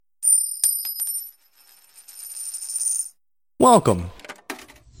Welcome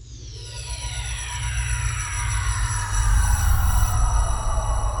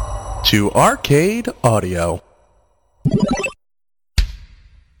to Arcade Audio.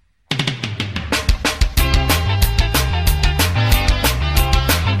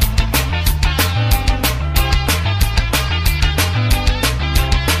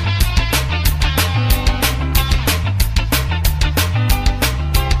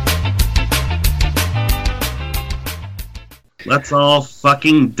 Let's all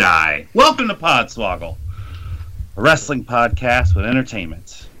fucking die. Welcome to Podswoggle, a wrestling podcast with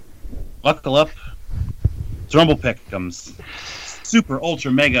entertainment. Buckle up. It's Rumble Pick'ems. Super,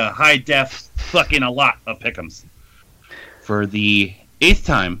 ultra, mega, high def, fucking a lot of pick'ems. For the 8th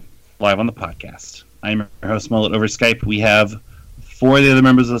time live on the podcast. I'm your host, Mullet, over Skype. We have 4 of the other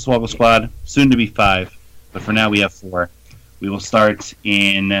members of the Swoggle Squad, soon to be 5, but for now we have 4. We will start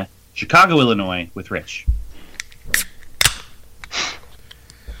in Chicago, Illinois with Rich.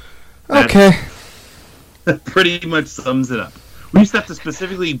 Okay. That pretty much sums it up. We used to have to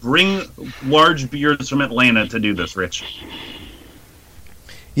specifically bring large beers from Atlanta to do this, Rich.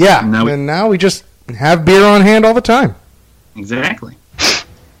 Yeah, and now we just have beer on hand all the time. Exactly.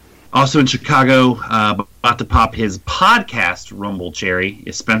 Also in Chicago, about to pop his podcast Rumble cherry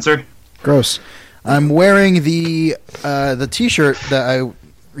is Spencer. Gross. I'm wearing the T-shirt that I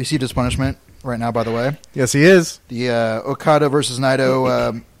received as punishment right now, by the way. Yes, he is. The Okada versus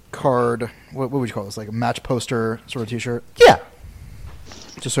Naito card. What would you call this? Like a match poster sort of T-shirt? Yeah.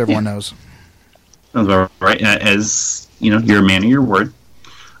 Just so everyone knows. Sounds about right. As you know, you're a man of your word.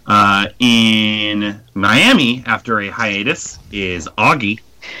 In Miami, after a hiatus, is Augie.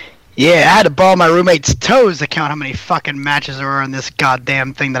 Yeah, I had to ball my roommate's toes to count how many fucking matches there are on this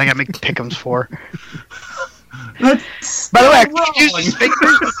goddamn thing that I gotta make pick'ems for. By the way, I could use his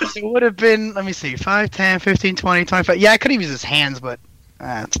fingers. It would have been, let me see, 5, 10, 15, 20, 25. Yeah, I could have used his hands, but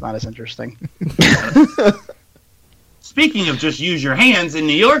it's not as interesting. Speaking of just use your hands, in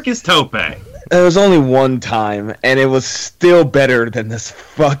New York is Tope. It was only one time, and it was still better than this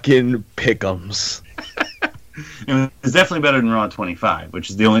fucking pick'ems. It's definitely better than Raw 25,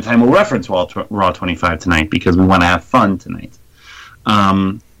 which is the only time we'll reference Raw 25 tonight because we want to have fun tonight.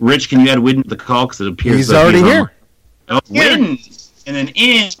 Rich, can you add Widden to the call? Because it appears he's already here. Oh, Widden! And then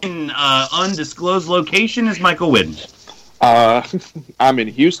in undisclosed location is Michael Widden. I'm in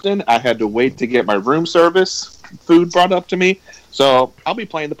Houston. I had to wait to get my room service food brought up to me. So I'll be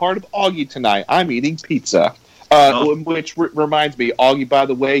playing the part of Augie tonight. I'm eating pizza. Which reminds me, Augie, by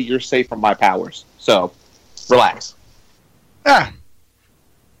the way, you're safe from my powers. So, relax. Ah.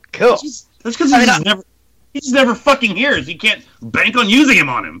 Cool. That's because he's never fucking here, so you can't bank on using him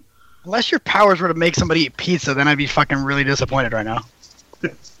on him. Unless your powers were to make somebody eat pizza, then I'd be fucking really disappointed right now.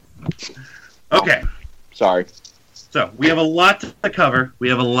 Okay. Sorry. So, we have a lot to cover. We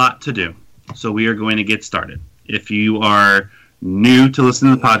have a lot to do. So, we are going to get started. If you are new to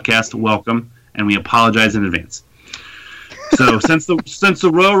listening to the podcast, welcome, and we apologize in advance. So, since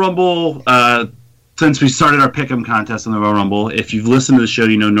the Royal Rumble, since we started our Pick'em contest on the Royal Rumble, if you've listened to the show,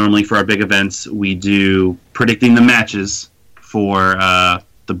 you know normally for our big events, we do predicting the matches for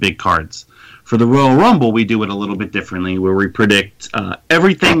the big cards. For the Royal Rumble, we do it a little bit differently, where we predict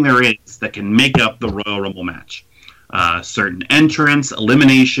everything there is that can make up the Royal Rumble match. Certain entrants,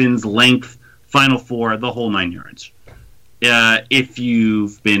 eliminations, length, Final Four, the whole 9 yards. If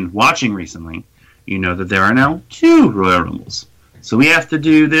you've been watching recently, you know that there are now 2 Royal Rumbles. So we have to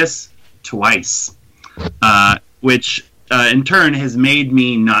do this twice, which in turn has made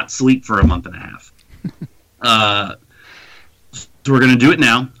me not sleep for a month and a half. So we're going to do it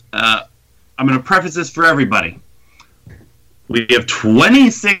now. I'm going to preface this for everybody. We have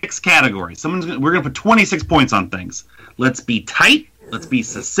 26 categories. We're going to put 26 points on things. Let's be tight. Let's be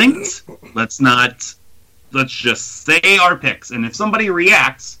succinct. Let's just say our picks. And if somebody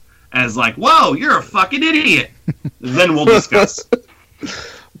reacts as like, whoa, you're a fucking idiot, then we'll discuss.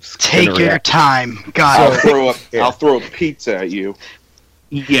 Take your time. I'll throw a pizza at you.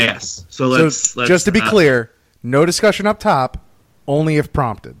 Yes. So let's just to be clear, no discussion up top, only if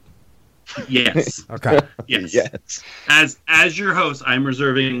prompted. Yes. Okay. Yes. Yes. As your host, I'm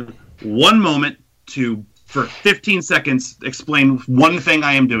reserving 1 moment for 15 seconds explain one thing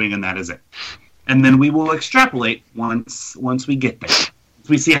I am doing, and that is it. And then we will extrapolate once we get there.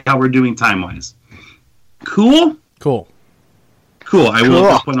 We see how we're doing time-wise. Cool? Cool. I will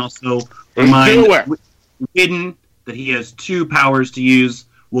at this point also remind Widden that he has 2 powers to use.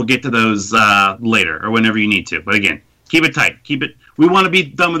 We'll get to those later or whenever you need to. But again, keep it tight. We want to be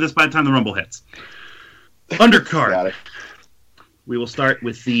done with this by the time the Rumble hits. Undercard. Got it. We will start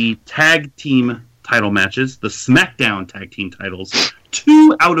with the tag team title matches, the SmackDown Tag Team titles,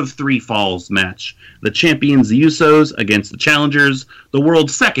 2 out of 3 falls match, the champions, the Usos, against the challengers, the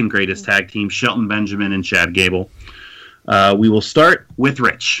world's second greatest tag team, Shelton Benjamin and Chad Gable. We will start with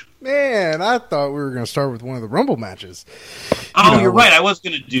Rich. Man, I thought we were going to start with one of the Rumble matches. You're right. I was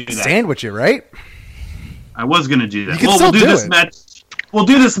going to do that. Sandwich it, right? I was going to do that. You can still we'll do this it. match. We'll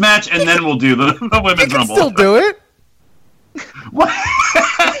do this match, and then we'll do the Women's Rumble. Still do it. What?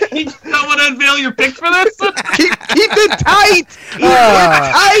 You don't want to unveil your pick for this? Keep it tight.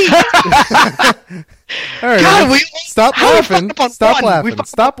 All right, God, stop laughing. fucked up on Stop one. laughing. We fucked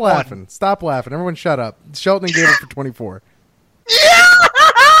Stop up on one. laughing. Stop laughing. Everyone shut up. Shelton gave it for 24.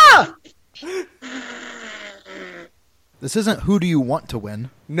 This isn't who do you want to win.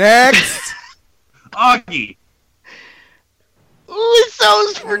 Next. Augie.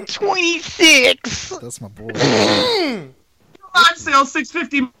 Usos for 26. That's my boy. Garage sale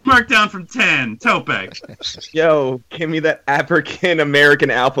 650 markdown from 10. Tope. Yo, give me that African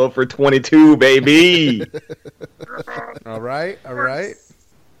American Alpha for 22, baby. All right. We're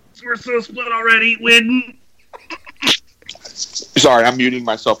so split already. Win. Sorry, I'm muting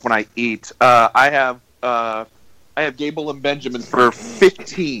myself when I eat. I have Gable and Benjamin for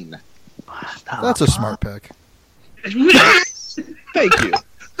 15. That's a smart pick. Thank you.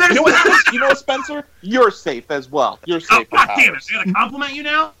 You know what, Spencer? You're safe as well. You're safe. God damn it. I gotta compliment you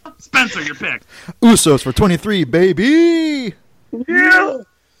now? Spencer, your pick. Usos for 23, baby. Yeah.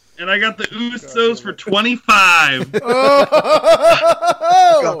 And I got the Usos for 25. Oh,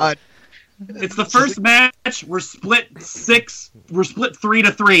 God. It's the first match. We're split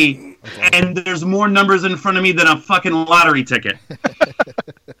 3-3, and there's more numbers in front of me than a fucking lottery ticket.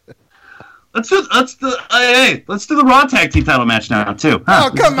 Let's do the Raw Tag Team title match now too. Huh?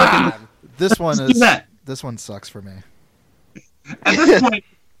 Oh, come on. This one Let's do that. This one sucks for me. At this point,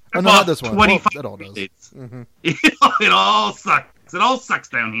 Oh, no, not this one. 25 Well, that all does. dates. Mm-hmm. It all sucks. It all sucks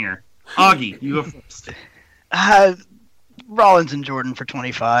down here. Augie, you go first. Rollins and Jordan for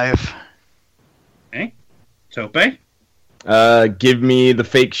 25. Okay. Tope. Give me the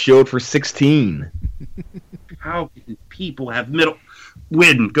fake Shield for 16. How can people have middle?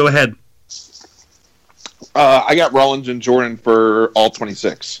 Win. Go ahead. I got Rollins and Jordan for all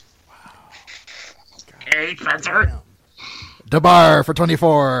 26. Okay, Spencer. DeBar for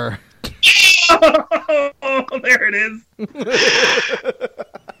 24. Oh, there it is.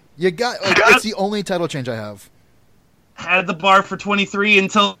 You got. It's the only title change I have. Had the bar for 23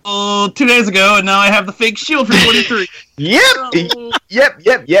 until 2 days ago, and now I have the fake Shield for 23. Yep.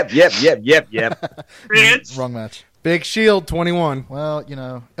 Rich. Wrong match. Big Shield 21. Well,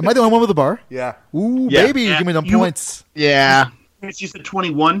 am I the only one with a bar? Yeah. Ooh, Yeah. baby, Yeah. give me them You- points. Yeah. Rich, you said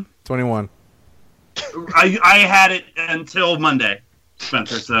 21. 21. I had it until Monday,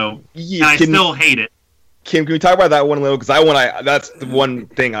 Spencer. So Yeah, I still hate it. Kim, can we talk about that one a little? Because that's the one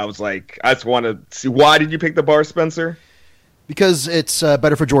thing I was like, I just want to see. Why did you pick the bar, Spencer? Because it's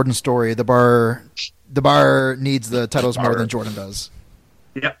better for Jordan's story. The bar needs the titles more than Jordan does.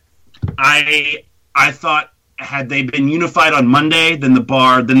 Yep. I thought had they been unified on Monday, then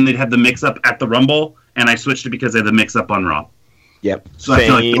then they'd have the mix-up at the Rumble, and I switched it because they had the mix-up on Raw. Yep. So I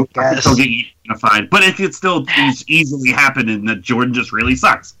feel like Same. they'll get unified. But it could still easily happen, and that Jordan just really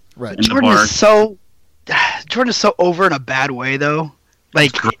sucks. Right. In the Jordan bar. Jordan is so over in a bad way, though.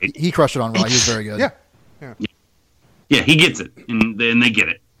 Like, Great. He crushed it on Raw. He was very good. Yeah. Yeah, he gets it, and they get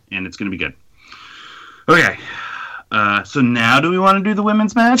it, and it's going to be good. Okay. So now do we want to do the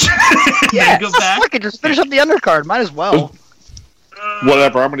women's match? yeah, Go back? fuck it, just finish up the undercard. Might as well.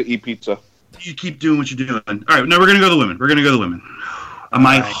 Whatever. I'm going to eat pizza. You keep doing what you're doing. All right, now we're going to go to the women.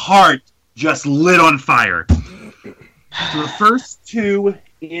 My heart just lit on fire. So the first two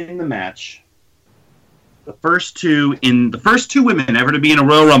in the match, the first two women ever to be in a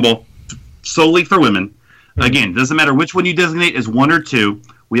Royal Rumble, solely for women. Again, doesn't matter which one you designate as 1 or 2.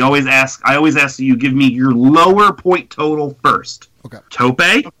 I always ask that you give me your lower point total first. Okay. Tope,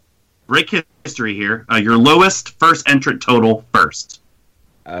 break history here. Your lowest first entrant total first.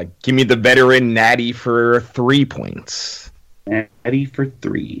 Give me the veteran Natty for 3 points. Natty for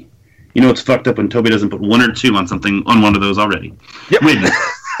 3. You know it's fucked up when Toby doesn't put 1 or 2 on one of those already. Yep. Win.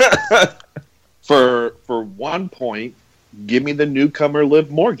 For 1 point, give me the newcomer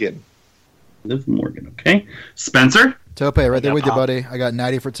Liv Morgan. Liv Morgan, okay. Spencer? Tope, right there with you, buddy. I got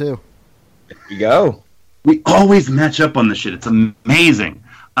 90 for 2. There you go. We always match up on this shit. It's amazing.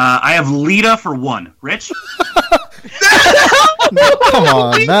 I have Lita for 1. Rich? Come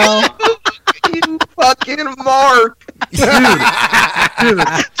on now. You fucking Mark. Dude.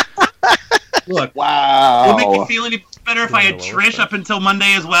 Look, Wow. don't make me feel any better if I had Trish up until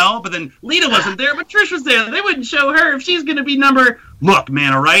Monday as well, but then Lita wasn't there, but Trish was there. They wouldn't show her if she's going to be number... Look,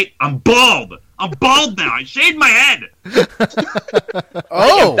 man, all right? I'm bald. I'm bald now. I shaved my head.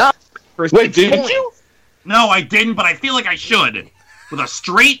 Oh! Wait, did you? No, I didn't, but I feel like I should. With a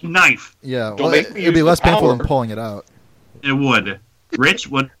straight knife. Yeah, Don't make me it'd be use less the painful power. than pulling it out. It would. Rich,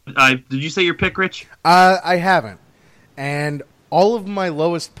 what? Did you say your pick, Rich? I haven't. And all of my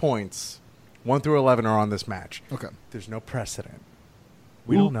lowest points, 1 through 11, are on this match. Okay. There's no precedent.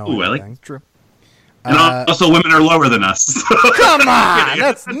 We don't know Ooh, I like- anything. True. And also, women are lower than us. Come on!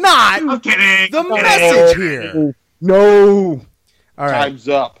 That's not I'm kidding. the I'm kidding. message here. No. All right. Time's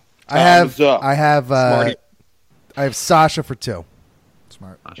up. I have Smarty. I have Sasha for 2.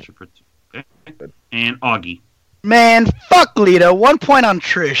 Smart. Okay. And Augie. Man, fuck Lita. 1 point on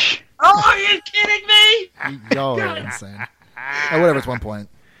Trish. Oh, are you kidding me? Y'all are insane. Oh, whatever, it's 1 point.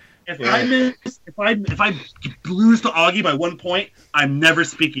 If I lose to Augie by 1 point, I'm never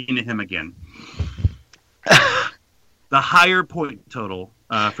speaking to him again. The higher point total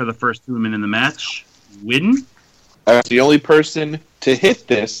for the first 2 women in the match win. As the only person to hit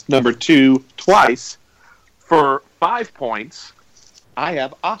this, number 2, twice, for 5 points, I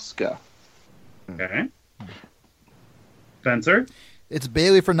have Asuka. Okay. Spencer. It's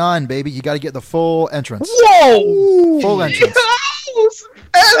Bailey for 9, baby. You got to get the full entrance. Whoa! Full entrance.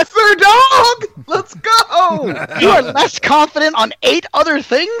 Answer, dog! Let's go! You are less confident on 8 other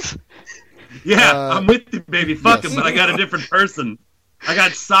things? Yeah, I'm with you, baby. Fuck yes. him, but I got a different person. I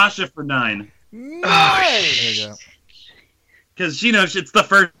got Sasha for 9. Nice. There you go. Because she knows it's the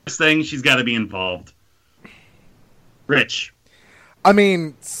first thing she's got to be involved. Rich. I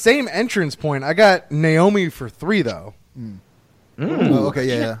mean, same entrance point. I got Naomi for 3, though. Oh, okay,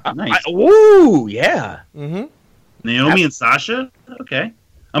 yeah. Nice. Ooh, yeah. Mm-hmm. Naomi and Sasha? Okay.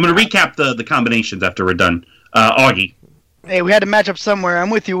 I'm going to recap the combinations after we're done. Augie. Hey, we had to match up somewhere. I'm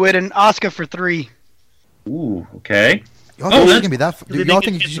with you, Whitten. Oscar for 3. Ooh, okay. Y'all think she's that's- gonna be that? they Y'all didn't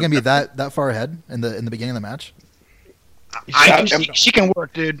think get she's gonna be that far ahead in the beginning of the match? She can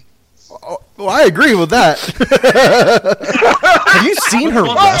work, dude. Oh, well, I agree with that. Have you seen her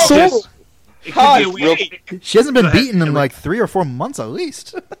Well, wrestle? just- It could be a way. She hasn't been Go ahead. beaten in like 3 or 4 months at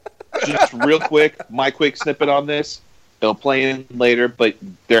least. Just real quick, my quick snippet on this. They'll play in later, but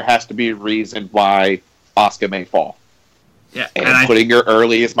there has to be a reason why Asuka may fall. Yeah, And and putting her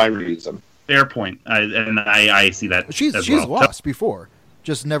early is my reason. fair point. I see that. She's as she's well. lost before,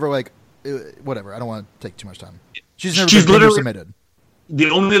 just never like whatever. I don't want to take too much time. She's never She's been literally- submitted. The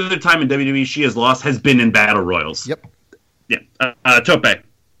only other time in WWE she has lost has been in Battle Royals. Yep. Yeah. Tope.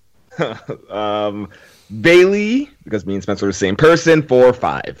 Bailey, because me and Spencer are the same person, 4,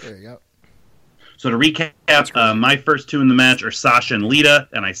 5. There you go. So to recap, my first 2 in the match are Sasha and Lita,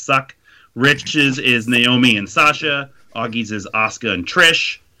 and I suck. Rich's is Naomi and Sasha. Augie's is Asuka and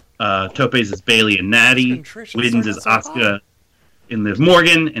Trish. Tope's is Bailey and Natty. And Trish is Whitten's is starting so Asuka and Liv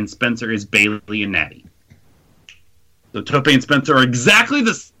Morgan. And Spencer is Bailey and Natty. So Tope and Spencer are exactly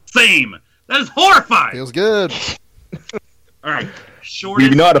the same. That is horrifying. Feels good. All right. Shortest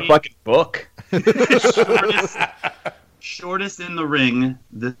You know how to fucking book. shortest in the ring.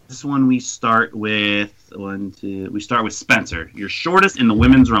 This one we start with we start with Spencer. You're shortest in the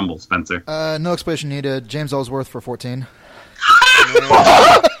women's rumble, Spencer. No explanation needed. James Ellsworth for 14.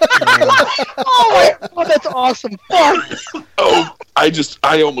 Oh my god, that's awesome. Fuck. Oh,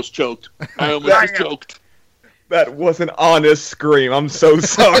 I almost choked. I almost choked. That was an honest scream. I'm so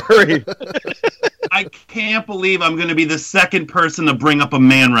sorry. I can't believe I'm going to be the second person to bring up a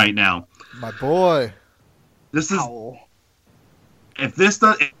man right now. My boy. This is if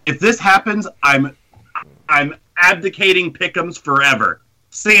this happens, I'm abdicating Pick'ems forever.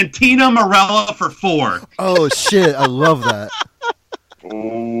 Santina Morella for 4. Oh shit! I love that.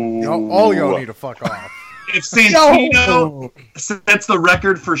 All y'all need to fuck off. If Santino sets the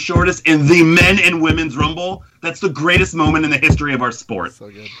record for shortest in the men and women's rumble, that's the greatest moment in the history of our sport. So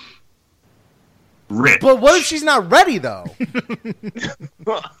good. Rich. But what if she's not ready, though?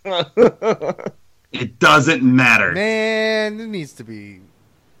 It doesn't matter. Man, it needs to be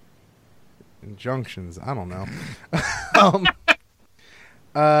injunctions. I don't know.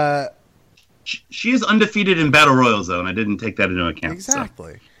 She is undefeated in Battle Royals, though, and I didn't take that into account.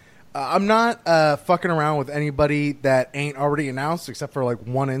 Exactly. I'm not fucking around with anybody that ain't already announced, except for like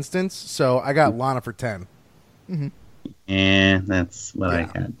one instance. So I got Lana for 10. And that's what I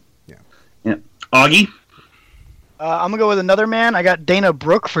had. Yeah. Augie? I'm gonna go with another man. I got Dana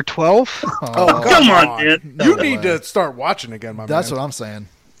Brooke for 12. Oh, come on, man. You No need way. to start watching again, my That's man. what I'm saying.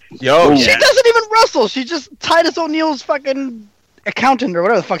 Yo, She doesn't even wrestle. She's just Titus O'Neil's fucking accountant or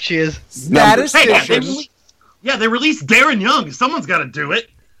whatever the fuck she is. Hey, Statistician. Yeah, they released Darren Young. Someone's got to do it.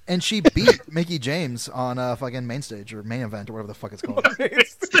 And she beat Mickey James on fucking main stage or main event or whatever the fuck it's called.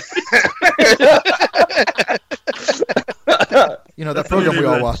 You know, that program we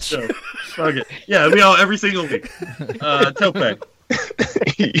all watch. Fuck it. Yeah, we all every single week. Tope.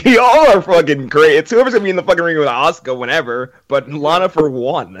 Y'all are fucking great. It's whoever's gonna be in the fucking ring with Asuka whenever, but Lana for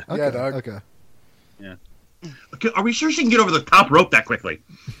one. Okay, Yeah, dog. Okay. Okay, are we sure she can get over the top rope that quickly?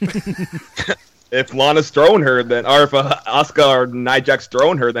 If Lana's throwing her, then, or if Asuka or Nia Jax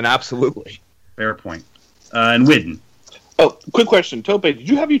throwing her, then absolutely. Fair point. And Widden. Oh, quick question, Tope. Did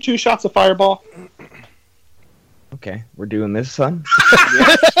you have your 2 shots of Fireball? Okay, we're doing this, son.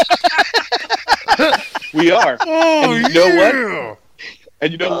 We are. Oh, and you know what?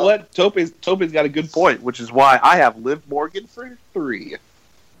 And you know what? Tope's got a good point, which is why I have Liv Morgan for 3.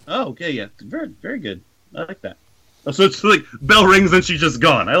 Oh, okay, yeah. Very, very good. I like that. Oh, so it's like bell rings and she's just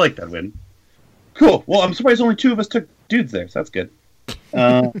gone. I like that win. Cool. Well, I'm surprised only 2 of us took dudes there, so that's good.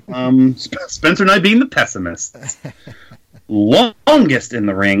 Spencer and I being the pessimists. Longest in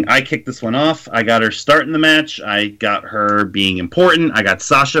the ring. I kicked this one off. I got her starting the match. I got her being important. I got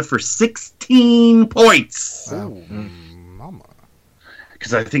Sasha for 16 points. Wow. Mama.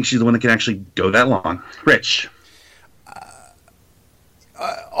 Because I think she's the one that can actually go that long. Rich.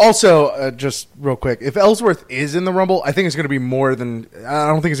 Also, just real quick, if Ellsworth is in the Rumble, I think it's going to be more than. I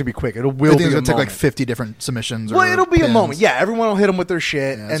don't think it's going to be quick. I Will think be it's a gonna take like moment. 50 different submissions. Well, or it'll be a pins. moment. Yeah, everyone will hit him with their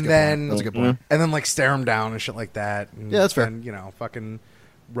shit, Yeah, that's a and good then point. That's a good point. and then like stare him down and shit like that. And, Yeah, that's fair. And fucking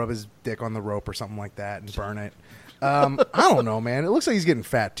rub his dick on the rope or something like that and burn it. I don't know, man. It looks like he's getting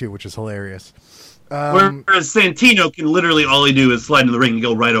fat too, which is hilarious. Whereas Santino can literally all he do is slide in the ring and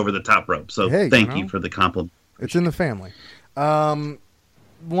go right over the top rope. So Hey, thank you know. you for the compliment. It's in the family.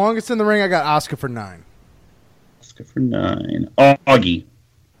 Longest in the ring, I got Asuka for 9. Oscar for 9. Augie.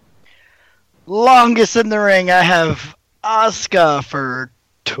 Longest in the ring, I have Asuka for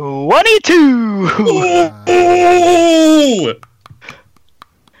 22. Ooh!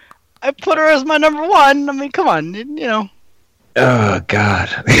 I put her as my number 1. I mean, come on, you know. Oh, God.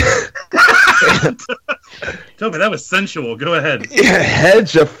 Toby, that was sensual. Go ahead. Yeah,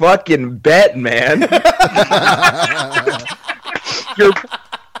 hedge a fucking bet, man.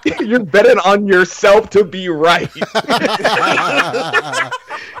 You're betting on yourself to be right.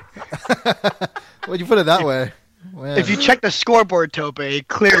 Well, you put it that way. Well, If you check the scoreboard, Tope,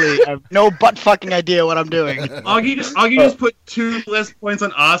 clearly I have no butt fucking idea what I'm doing. Augie just put 2 less points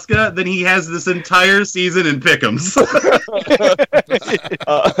on Asuka than he has this entire season in Pick'ems.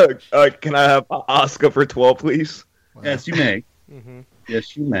 Can I have Asuka for 12, please? Yes, you may.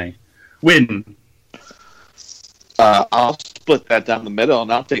 Yes, you may. Win. I'll split that down the middle,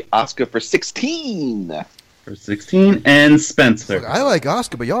 and I'll take Asuka for 16. For 16. And Spencer. I like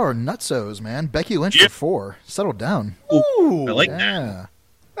Asuka, but y'all are nutsos, man. Becky Lynch Yeah. for 4. Settle down. Ooh, I like that. Yeah.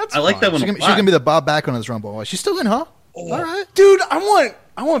 that's I like fun. that one. She's gonna be the Bob Backlund of this Rumble. She's still in, huh? Oh. All right. Dude, I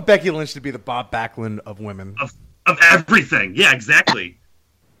want Becky Lynch to be the Bob Backlund of women. Of everything. Yeah, exactly.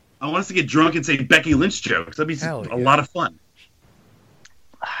 I want us to get drunk and say Becky Lynch jokes. That'd be Hell a yeah. lot of fun.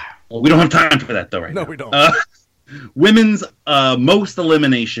 Well, we don't have time for that, though, right No, now. we don't. Women's most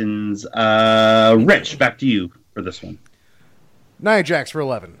eliminations. Rich, back to you for this one. Nia Jax for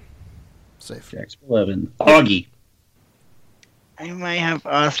 11. Safe. Jax for 11. Augie. I might have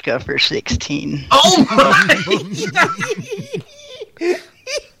Asuka for 16. Oh, my!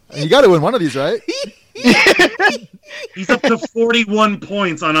 You got to win one of these, right? He's up to 41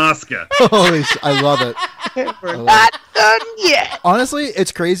 points on Asuka. Holy I love it. We're not done yet. Honestly,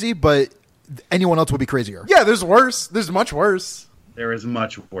 it's crazy, but anyone else would be crazier. Yeah, there's worse. There's much worse. There is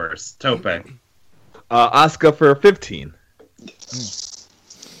much worse. Tope. Asuka for 15.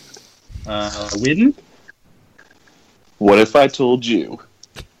 Widden? What if I told you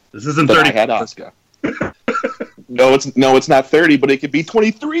This isn't that 30. I had Asuka? No, it's not 30, but it could be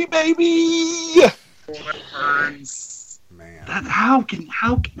 23, baby. Man. How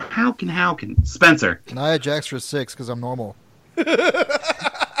can Spencer? Nia Jax for 6 because I'm normal.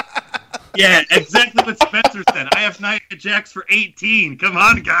 Yeah, exactly what Spencer said. I have Nia Jax for 18. Come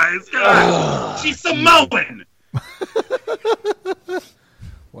on, guys. She's Samoan.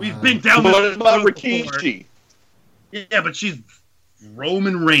 We've been down What this about road before. Rikishi? Yeah, but she's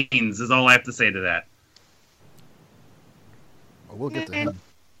Roman Reigns is all I have to say to that. Oh, we'll get to him.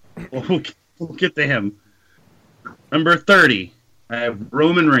 We'll get to him. Number 30. I have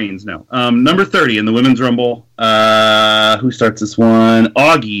Roman Reigns. No. Number 30 in the Women's Rumble. Who starts this one?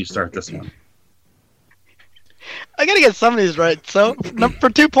 Augie, you start this one. I gotta get some of these right. So, for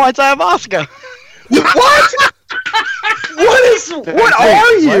 2 points, I have Asuka. What? What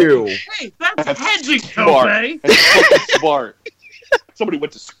are you? Hey, that's hedging, Smart. Tope. That's fucking smart. Somebody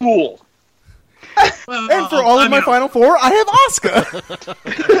went to school. Well, And for all of my final four, I have Asuka.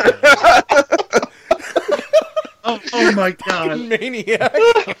 Oh my god. Maniac.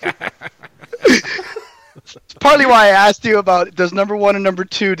 It's partly why I asked you about does number 1 and number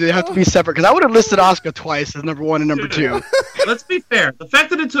 2 do they have to be separate? Because I would have listed Asuka twice as number 1 and number 2. Let's be fair. The fact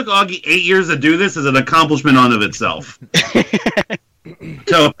that it took Augie 8 years to do this is an accomplishment on of itself.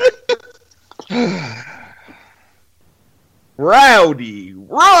 So, Rowdy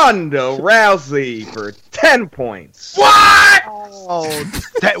Ronda Rousey for 10 points. what? Oh,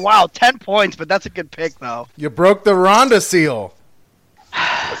 wow, 10 points, but that's a good pick though. You broke the Ronda seal.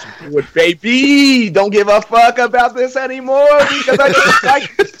 Would baby, don't give a fuck about this anymore because I just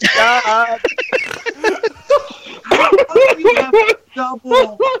like this job.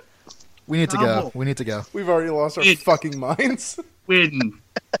 Double We need to go. We need to go. We've already lost our fucking minds. win.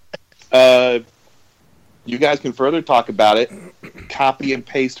 You guys can further talk about it. Copy and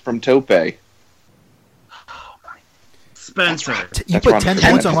paste from Tope. Spencer. You That's put wrong. 10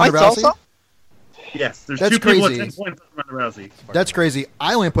 10 points on Ronda points Rousey? also? Yes, there's That's 2 people with crazy. 10 points on Ronda Rousey. That's crazy.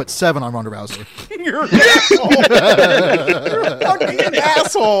 I only put 7 on Ronda Rousey. You're an asshole. You're a fucking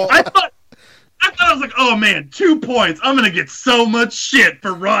asshole. I thought I was like, oh man, 2 points. I'm gonna get so much shit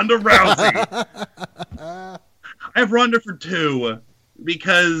for Ronda Rousey. I have Ronda for 2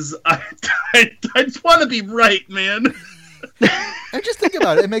 because I just want to be right, man. And just think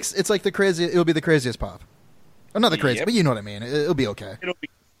about it. It's like the crazy. It'll be the craziest pop. Well, not the craziest, Yep. but you know what I mean. It'll be okay. It'll be.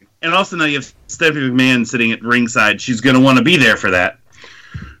 And also now you have Stephanie McMahon sitting at ringside. She's gonna want to be there for that.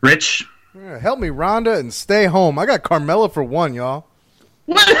 Rich. Yeah, help me, Ronda, and stay home. I got Carmella for 1, y'all.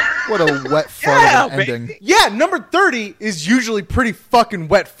 What a wet fart of an ending. Yeah, number 30 is usually pretty fucking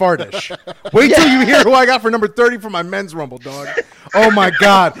wet fartish. Wait till you hear who I got for number 30 for my men's rumble, dog. Oh my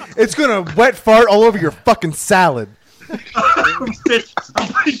god. It's gonna wet fart all over your fucking salad. Rich, I'm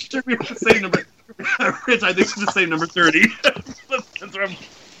pretty sure we have to say number. Rich, I think we should say number 30. That's what I'm.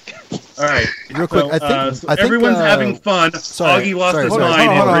 All right. Real quick, I think everyone's having fun. sorry, Augie lost sorry, his sorry.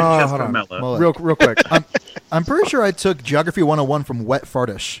 mind, Hold on, and Rich hold on, has hold on. Carmella. Well, Real quick. I'm pretty sure I took Geography 101 from Wet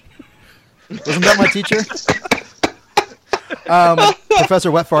Fartish. Wasn't that my teacher?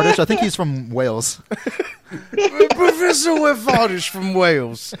 Professor Wet Fartish. I think he's from Wales. Professor Wet fartish from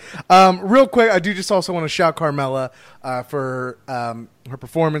Wales. Real quick, I do just also want to shout Carmella for her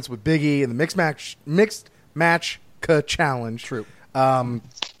performance with Big E in the mixed match challenge. True.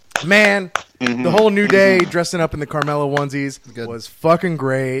 Man, the whole New Day dressing up in the Carmella onesies was fucking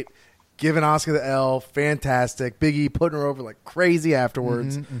great. Giving Asuka the L, fantastic. Big E putting her over like crazy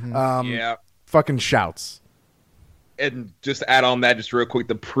afterwards. Yeah. Fucking shouts. And just add on that just real quick,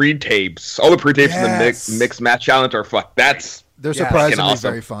 the pre-tapes. All the pre-tapes in the mixed match challenge are fuck. They're Yeah. surprisingly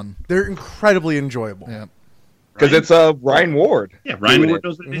Awesome. very fun. They're incredibly enjoyable. Yeah. Because it's Ryan Ward. Yeah, Ryan doing Ward it.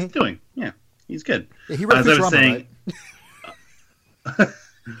 knows what he's doing. Yeah, he's good. Yeah, he As I was Futurama, saying,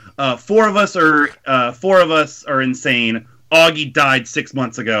 right? four of us are insane. Augie died 6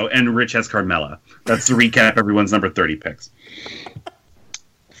 months ago, and Rich has Carmella. That's to recap everyone's number 30 picks.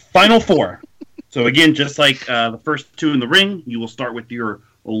 Final 4. So again, just like the first 2 in the ring, you will start with your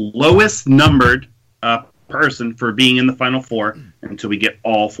lowest numbered person for being in the Final 4 until we get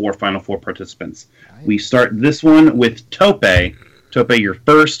all 4 Final 4 participants. We start this one with Tope. Tope, your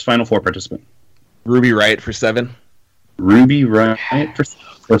first Final 4 participant. Ruby Riott for 7. Ruby Riott for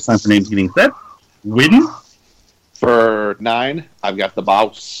first time for names getting said. Widden. For 9, I've got the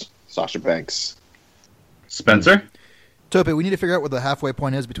boss, Sasha Banks. Spencer. Tope, we need to figure out what the halfway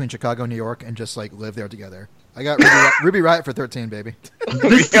point is between Chicago and New York and just like live there together. I got Ruby Riott for 13, baby.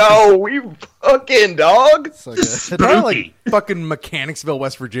 Yo, we fucking dog. So good. It's probably like fucking Mechanicsville,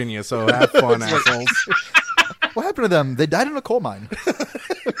 West Virginia, so have fun, assholes. What happened to them? They died in a coal mine.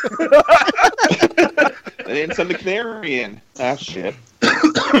 They didn't send the Canary in. Ah, shit.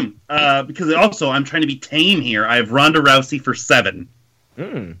 Because also I'm trying to be tame here. I have Ronda Rousey for 7.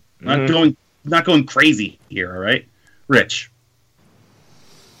 Not going crazy here. All right, Rich.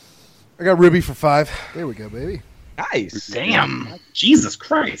 I got Ruby for 5. There we go, baby. Nice. Damn. Jesus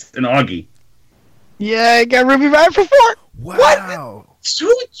Christ, and Augie. Yeah, I got Ruby Riott for 4. Wow.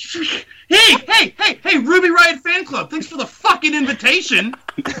 Hey, Ruby Riott fan club. Thanks for the fucking invitation.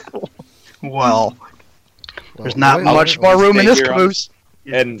 Well, there's Well, not wait, much wait, more room in stay this here on- caboose.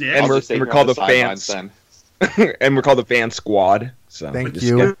 And Yeah. and I'll we're, just stay we're here called on the sidelines fans, then. and we're called the fan squad. So Thank just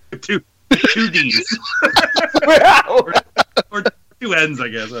you. two D's get- or 2 N's, I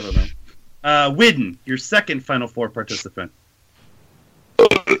guess. I don't know. Widden, your second Final 4 participant.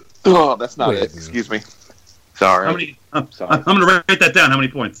 Oh, that's not Wait. it. Excuse me. Sorry. How many? Sorry. I'm going to write that down. How many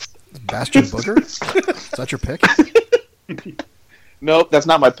points? Bastion Booger? Is that your pick? Nope, that's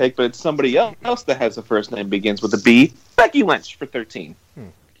not my pick, but it's somebody else that has a first name begins with a B. Becky Lynch for 13.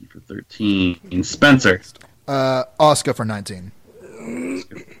 Becky for 13. Spencer. Oscar for 19.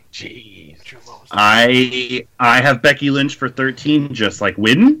 Jeez. I have Becky Lynch for 13, just like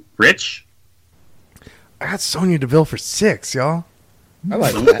Widden. Rich. I got Sonya Deville for 6, y'all. I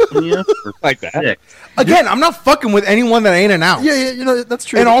like that. Sonya for Like that. 6. Again, I'm not fucking with anyone that ain't announced. Yeah, that's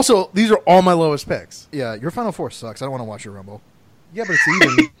true. And also, these are all my lowest picks. Yeah, your Final Four sucks. I don't want to watch your Rumble. Yeah, but it's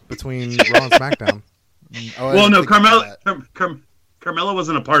even between Raw and SmackDown. Oh, I Well, didn't no, think about Carmella. Carmella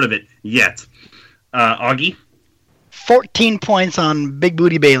wasn't a part of it yet. Augie. 14 points on Big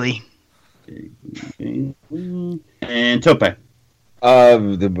Booty Bailey. And Tope.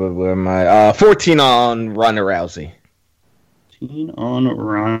 Where am I? 14 on Ronda Rousey. 14 on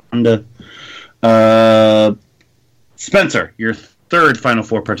Ronda. Spencer, your third Final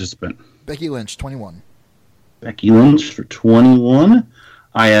Four participant. Becky Lynch, 21. Becky Lynch for 21.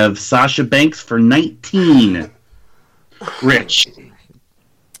 I have Sasha Banks for 19. Rich.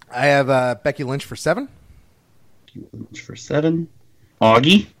 I have Becky Lynch for 7. Becky Lynch for 7.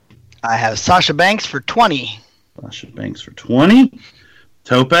 Augie. I have Sasha Banks for 20. Sasha Banks for 20.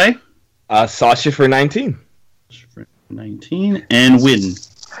 Tope. Sasha for 19. Sasha for 19. And Widden.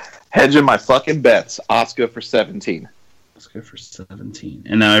 Hedging my fucking bets. Oscar for 17. Let's go for 17.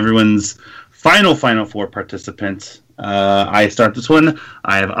 And now everyone's Final Four participant. I start this one.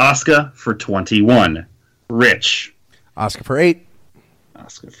 I have Asuka for 21. Rich. Oscar for 8.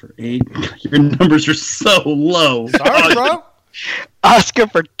 Asuka for 8. Your numbers are so low. Sorry, bro. Oscar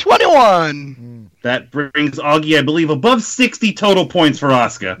for 21. That brings Augie, I believe, above 60 total points for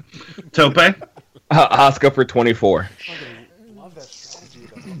Asuka. Tope? Oscar for 24.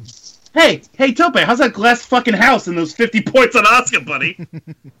 Hey, Tope, how's that glass fucking house and those 50 points on Asuka, buddy?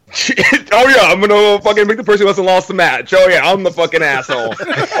 Oh yeah, I'm gonna fucking make the person who hasn't lost the match. Oh yeah, I'm the fucking asshole.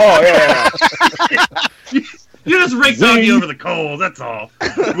 Oh yeah. You just raked Augie over the coals, that's all.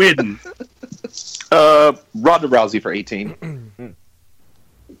 Widden. Ronda Rousey for 18.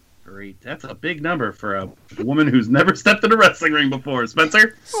 Great. That's a big number for a woman who's never stepped in a wrestling ring before.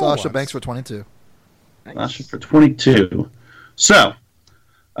 Spencer? Sasha Banks for 22. Sasha for 22. So,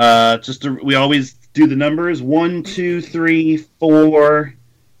 we always do the numbers 1, 2, 3, 4,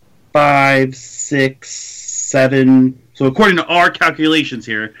 5, 6, 7. So according to our calculations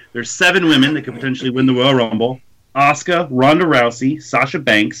here, there's 7 women that could potentially win the Royal Rumble. Asuka, Ronda Rousey, Sasha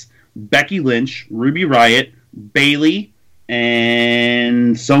Banks, Becky Lynch, Ruby Riott, Bayley,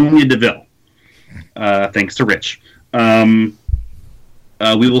 and Sonya Deville. Thanks to Rich. We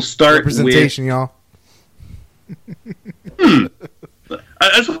will start Representation, y'all.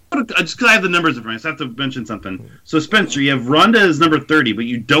 Just because I have the numbers in front of me, I have to mention something. So, Spencer, you have Ronda as number 30, but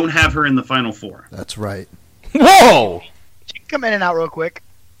you don't have her in the Final Four. That's right. Whoa! She can come in and out real quick.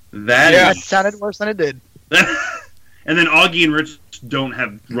 That sounded worse than it did. And then Augie and Rich don't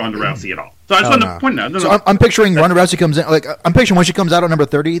have Ronda Rousey at all. So I just wanted to point it out. So I'm picturing Ronda Rousey comes in. Like I'm picturing when she comes out at number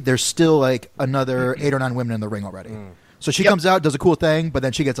 30, there's still like another 8 or 9 women in the ring already. So she comes out, does a cool thing, but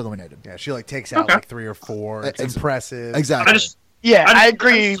then she gets eliminated. Yeah, she like takes out like 3 or 4. It's impressive. Exactly. I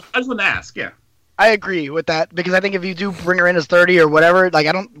agree. I just wanted to ask. Yeah. I agree with that because I think if you do bring her in as 30 or whatever, like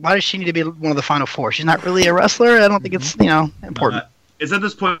why does she need to be one of the Final Four? She's not really a wrestler. I don't think it's important. It's at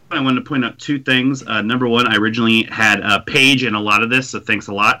this point I wanted to point out 2 things. Number 1, I originally had Paige in a lot of this, so thanks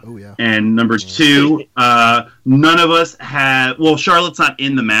a lot. Oh yeah. And number 2, none of us had. Well, Charlotte's not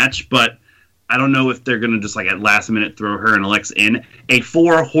in the match, but I don't know if they're gonna just like at last minute throw her and Alexa in. A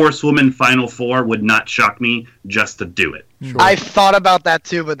 4-horsewoman Final Four would not shock me just to do it. Sure. I thought about that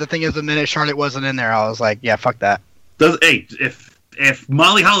too, but the thing is, the minute Charlotte wasn't in there, I was like, yeah, fuck that. If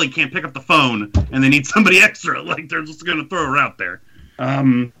Molly Holly can't pick up the phone and they need somebody extra, like they're just gonna throw her out there.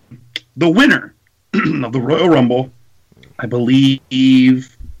 The winner of the Royal Rumble, I believe,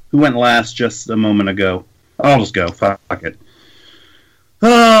 who went last just a moment ago? I'll just go. Fuck it.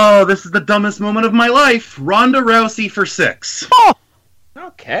 Oh, this is the dumbest moment of my life. Ronda Rousey for 6. Oh,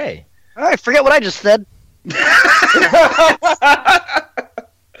 Okay. I forget what I just said.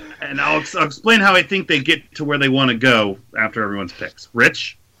 And I'll explain how I think they get to where they want to go after everyone's picks.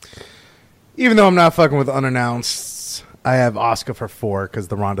 Rich? Even though I'm not fucking with unannounced, I have Asuka for 4 because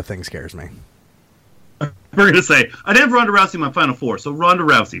the Ronda thing scares me. We're going to say, I'd have Ronda Rousey in my Final Four, so Ronda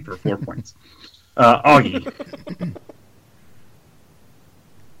Rousey for 4 points. Augie?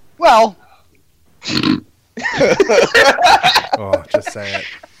 Well, Oh, just say it.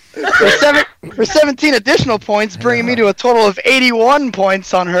 for 17 additional points, bringing me to a total of 81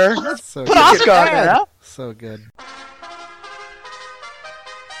 points on her. So Put Asuka on there, huh? So good.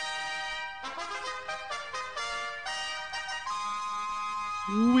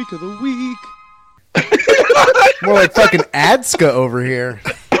 Week of the week. More like fucking Adska over here.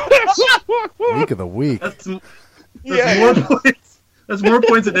 Week of the week. That's more points. That's more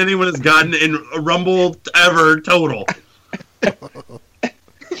points than anyone has gotten in a Rumble ever total.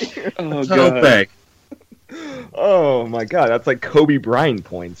 Oh, So God. big. Oh, my God. That's like Kobe Bryant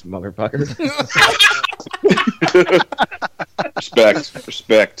points, motherfucker.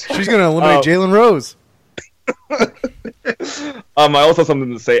 Respect. She's gonna eliminate Jalen Rose. I also have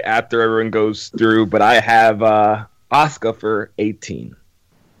something to say after everyone goes through, but I have Asuka for 18.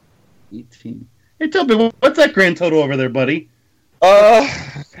 18. Hey, Toby, what's that grand total over there, buddy?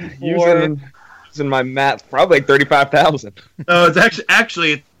 Using my math, probably like 35,000. Oh, it's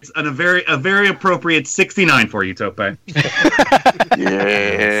actually it's a very appropriate 69 for you, Tope.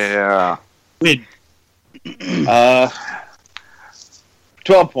 Yeah. Win.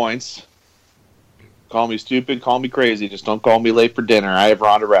 12 points. Call me stupid, call me crazy, just don't call me late for dinner. I have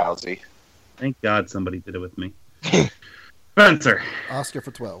Ronda Rousey. Thank God somebody did it with me. Spencer. Oscar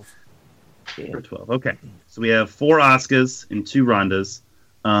for 12. For 12. Okay. So we have 4 Oscars and 2 Rondas.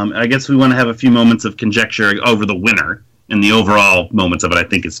 I guess we want to have a few moments of conjecture over the winner, and the overall moments of it I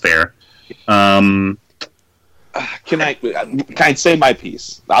think is fair. Can I say my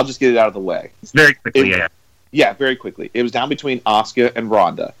piece? I'll just get it out of the way. Very quickly, yeah. Yeah, very quickly. It was down between Asuka and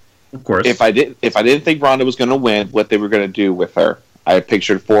Ronda. Of course. If I didn't think Ronda was going to win, what they were going to do with her, I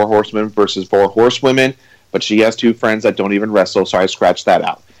pictured 4 horsemen versus 4 horsewomen, but she has 2 friends that don't even wrestle, so I scratched that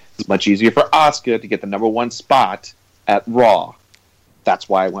out. It's much easier for Asuka to get the number 1 spot at Raw. That's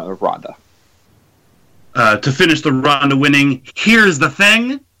why I went with Ronda. To finish the Ronda winning, here's the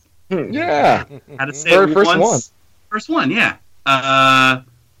thing. Yeah. How to say it First once. one. First one, yeah.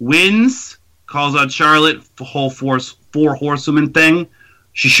 Wins, calls out Charlotte, the whole 4 horsewomen thing.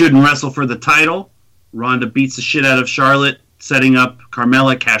 She shouldn't wrestle for the title. Ronda beats the shit out of Charlotte, setting up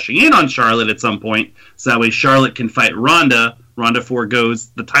Carmella cashing in on Charlotte at some point, so that way Charlotte can fight Ronda. Ronda forgoes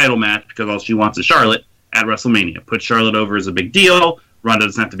the title match because all she wants is Charlotte at WrestleMania. Put Charlotte over as a big deal. Ronda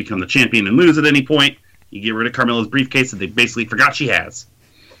doesn't have to become the champion and lose at any point. You get rid of Carmella's briefcase that they basically forgot she has.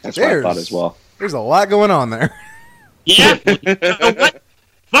 That's what I thought as well. There's a lot going on there. Yeah. You know what?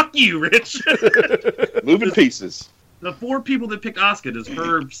 Fuck you, Rich. Moving pieces. The 4 people that pick Asuka, does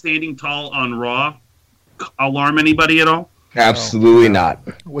her standing tall on Raw alarm anybody at all? Absolutely not.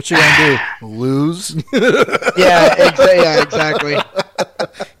 What you gonna do? Lose? Yeah, exactly.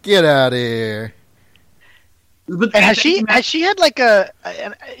 Get out of here. But And has she had like a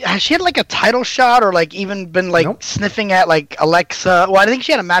title shot or like even been like Nope. sniffing at like Alexa? Well, I think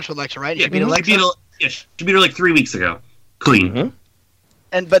she had a match with Alexa, right? Yeah, She beat Alexa. she beat her like 3 weeks ago. Clean. Mhm.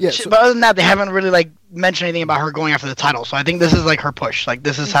 But Yeah, but other than that, they haven't really like mentioned anything about her going after the title. So I think this is like her push. Like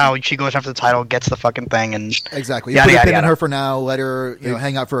this is how she goes after the title, gets the fucking thing, and Exactly. You Yada, put a yada, pin in yada. her for now, let her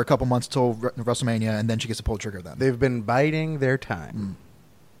hang out for a couple months till WrestleMania, and then she gets to pull the trigger then. They've been biding their time.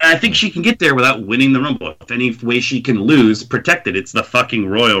 And I think she can get there without winning the Rumble. If any way she can lose, protected. It's the fucking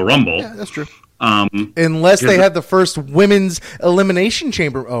Royal Rumble. Yeah, that's true. Unless they Because- have the first women's elimination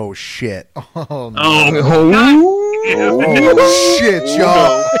chamber. Oh, shit. Oh, no. Oh, shit,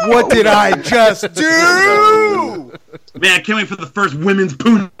 y'all. What did I just do? Man, I can't wait for the first women's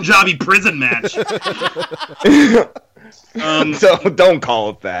Punjabi prison match. So don't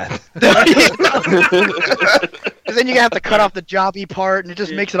call it that. and then you have to cut off the jobby part, and it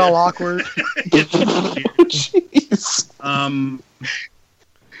just makes it all awkward. Jeez.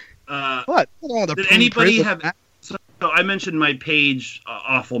 What? What's wrong with the Did prune anybody prison, have? man? So I mentioned my page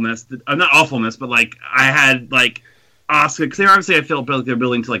awfulness. Not awfulness, but like I had like Asuka because obviously I felt like they're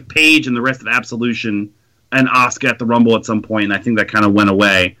building to like Paige and the rest of Absolution and Asuka at the Rumble at some point, and I think that kind of went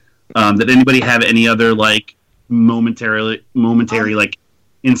away. Did anybody have any other like momentary like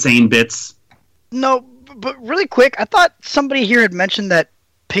insane bits? No, but really quick, I thought somebody here had mentioned that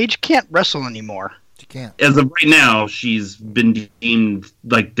Paige can't wrestle anymore. She can't. As of right now, she's been deemed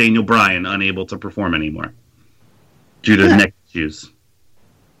like Daniel Bryan, unable to perform anymore due to neck issues.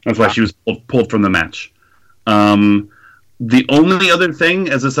 That's why she was pulled from the match. The only other thing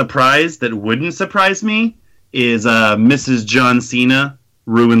as a surprise that wouldn't surprise me is Mrs. John Cena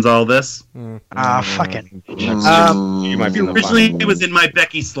ruins all this. Fucking. You might be in the Originally, final. it was in my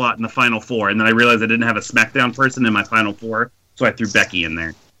Becky slot in the Final Four, and then I realized I didn't have a SmackDown person in my Final Four, so I threw Becky in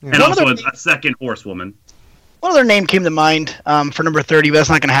there. And One also other- a second horsewoman. One other name came to mind for number 30, but that's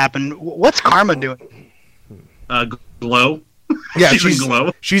not going to happen. What's Karma doing? Glow. Yeah, She's in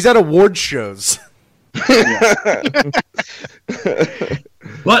Glow. she's at award shows.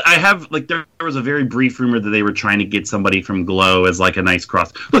 But I have there was a very brief rumor that they were trying to get somebody from Glow as like a nice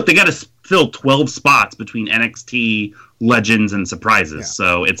cross. Look, they got to fill 12 spots between NXT Legends and Surprises, Yeah.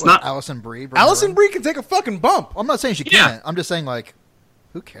 so it's not. Allison Brie. Allison Brie can take a fucking bump. I'm not saying she Yeah. can't. I'm just saying like,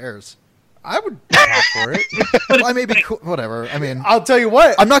 who cares? I would pop for it. Well, I may be cool, whatever. I mean, I'll tell you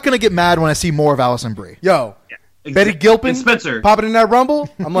what. I'm not gonna get mad when I see more of Allison Brie. Yo, Yeah. Betty Gilpin And Spencer. popping in that Rumble.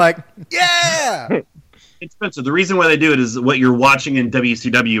 I'm like, yeah. It's Spencer. The reason why they do it is what you're watching in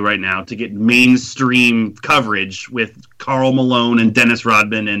WCW right now to get mainstream coverage with Karl Malone and Dennis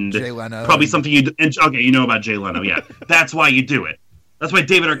Rodman and Jay Leno. probably something you. And, okay, you know about Jay Leno. Yeah, that's why you do it. That's why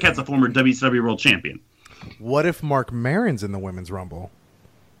David Arquette's a former WCW World Champion. What if Mark Maron's in the Women's Rumble?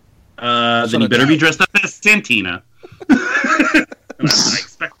 Then you better be dressed up as Santina. I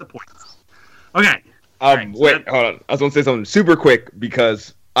expect the points. Okay. Alright, so Wait, hold on. I was going to say something super quick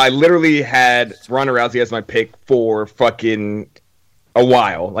because I literally had Ronda Rousey as my pick for fucking a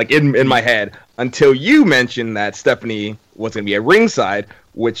while, like in my head, until you mentioned that Stephanie was going to be at ringside,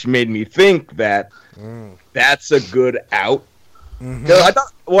 which made me think that that's a good out. Mm-hmm. I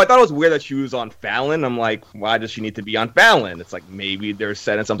thought it was weird that she was on Fallon. I'm like, why does she need to be on Fallon? It's like maybe they're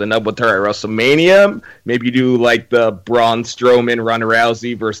setting something up with her at WrestleMania. Maybe you do like the Braun Strowman, Ronda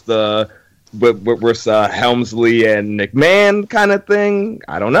Rousey versus Helmsley and McMahon kind of thing.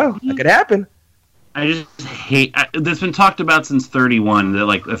 I don't know. That could happen. I just hate. That's been talked about since 31. That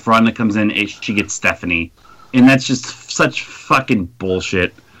like if Ronda comes in, she gets Stephanie, and that's just such fucking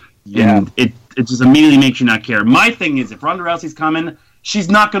bullshit. Yeah. And it just immediately makes you not care. My thing is, if Ronda Rousey's coming, she's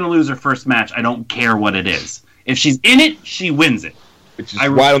not going to lose her first match. I don't care what it is. If she's in it, she wins it. Which is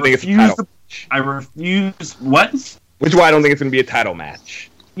why I don't think it's a title. I refuse. What? Which is why I don't think it's going to be a title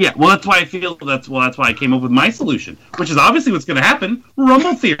match. Yeah, well, that's why I feel that's why I came up with my solution, which is obviously what's going to happen.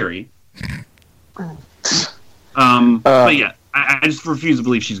 Rumble theory. But yeah, I just refuse to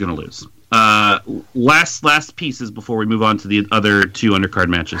believe she's going to lose. Last pieces before we move on to the other two undercard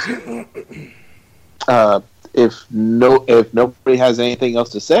matches. If nobody has anything else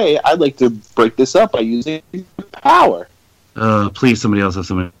to say, I'd like to break this up by using power. Please, somebody else have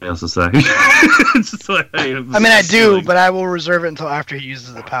something else to say. I do, but I will reserve it until after he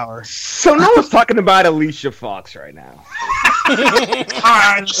uses the power. So no one's talking about Alicia Fox right now.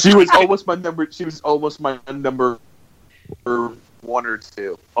 She was almost my number. She was almost my number 1 or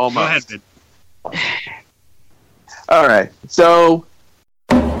 2. Almost. Go ahead. All right. So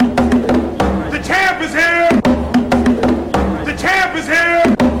The champ is here! The champ is here!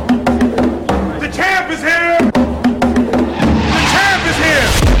 The champ is here! The champ is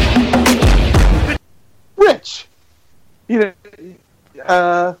here! Rich,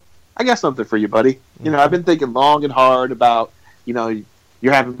 I got something for you, buddy. I've been thinking long and hard about, you're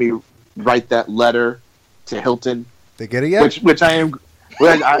having me write that letter to Hilton. They get it yet? Which I am.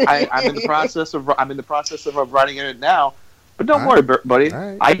 I'm in the process of. I'm in the process of writing it now. But don't worry, buddy.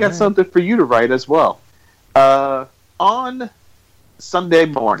 Right. I got something for you to write as well. On Sunday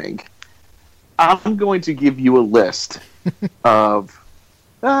morning, I'm going to give you a list of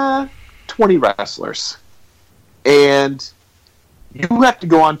 20 wrestlers, and you have to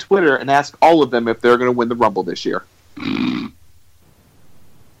go on Twitter and ask all of them if they're going to win the Rumble this year.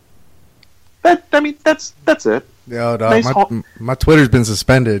 That's it. Yo, dog, Nice my Twitter's been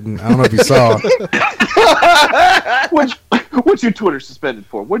suspended. I don't know if you saw. What's your Twitter suspended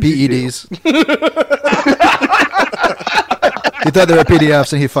for? What did you do? PEDs. He thought they were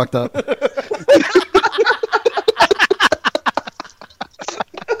PDFs and he fucked up.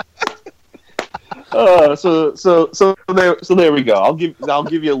 So there we go. I'll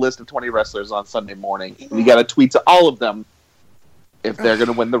give you a list of 20 wrestlers on Sunday morning. You got to tweet to all of them if they're going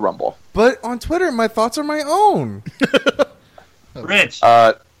to win the Rumble. But on Twitter, my thoughts are my own. Rich.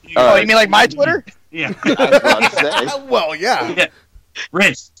 Oh, you mean like my Twitter? Yeah. I was about to say. Well, yeah. Yeah.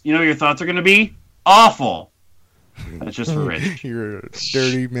 Rich, you know what your thoughts are going to be? Awful. That's just for Rich. You're a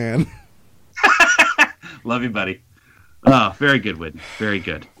dirty man. Love you, buddy. Oh, very good, Whitney. Very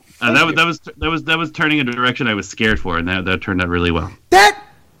good. That was turning a direction I was scared for, and that turned out really well.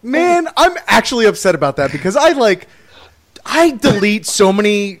 Man, I'm actually upset about that because I delete so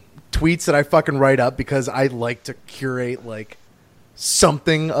many tweets that I fucking write up because I like to curate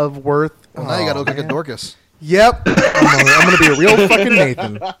something of worth. Well, now you got to look like a Dorcas. Yep. I'm gonna be a real fucking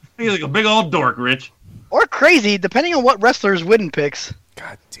Nathan. He's like a big old dork, Rich. Or crazy, depending on what wrestlers Witten picks.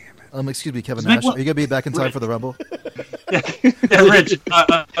 God damn it. Excuse me, Kevin Nash. Are you gonna be back in time for the Rumble? Yeah, Rich.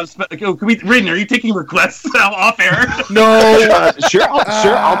 Raiden, are you taking requests off air? No. Sure.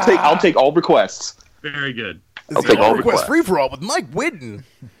 I'll take all requests. Very good. I'll take all requests. Free for all with Mike Whidden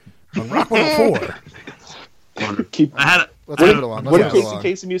on Rock 104. Keep Let's move it along. What Let's did move it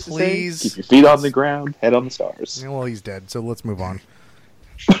Casey along. Kasem used to Please. say? Keep your feet on the ground, head on the stars. Yeah, well, he's dead, so let's move on.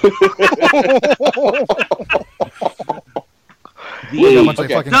 We got a bunch of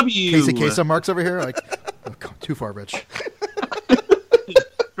Okay. fucking W. Casey Kasem marks over here. Like, oh, God, too far, Rich.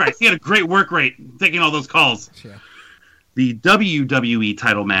 Right, he had a great work rate taking all those calls. Yeah. The WWE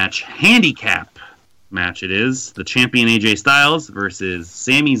title match, handicap match it is. The champion AJ Styles versus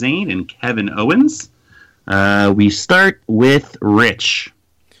Sami Zayn and Kevin Owens. We start with Rich.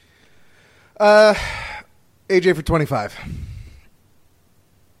 AJ for 25.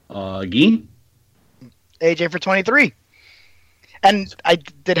 Gee? AJ for 23. And I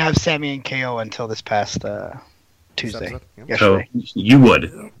did have Sammy and KO until this past Tuesday. episode? Yep. So Yesterday. you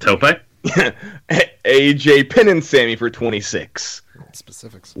would. Tope? AJ Penn and Sammy for 26.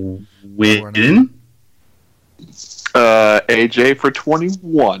 Specifics. Win. AJ for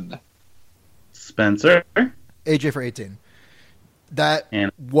 21. Spencer. AJ for 18. That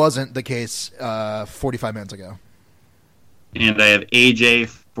And- wasn't the case 45 minutes ago. And I have AJ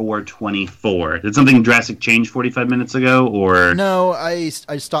for 24. Did something drastic change 45 minutes ago, or No, I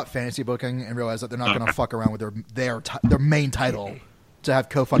stopped fantasy booking and realized that they're not going to fuck around with their main title to have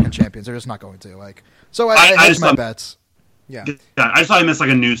co-fucking champions. They're just not going to. Like, so I I hedged just my thought- bets. Yeah. I saw I missed like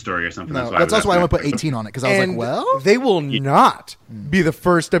a news story or something. No, why I that's was also why I asking would put that. 18 on it because I was And like, well, they will not be the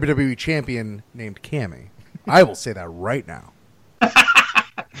first WWE champion named Cammy. I will say that right now.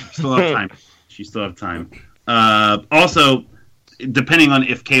 Still have time. She still have time. Also, depending on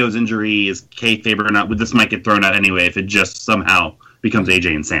if KO's injury is kayfabe or not, this might get thrown out anyway if it just somehow becomes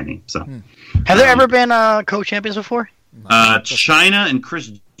AJ and Sammy. So, Have there ever been co-champions before? China and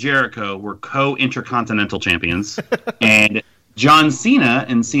Chris Jericho were co-intercontinental champions, and John Cena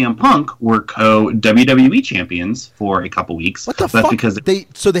and CM Punk were co-WWE champions for a couple weeks. what the That's fuck? because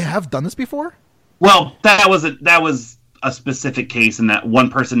They have done this before? well, that was a specific case in that one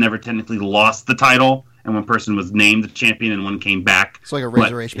person never technically lost the title, and one person was named the champion, and one came back. It's like a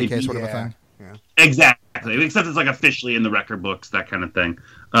But Razor HBK sort of a yeah. thing. Exactly, except it's like officially in the record books, that kind of thing.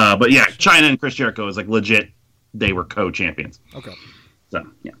 But yeah, China and Chris Jericho is like legit. They were co-champions. Okay. So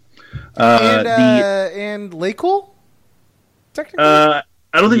yeah. And Laycool? Technically? I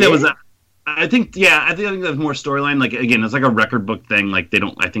don't think that was. I think that was more storyline. Like again, it's like a record book thing. Like they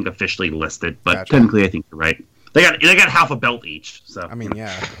don't, I think, officially list it, but Gotcha. technically, I think you're right. They got half a belt each. So I mean,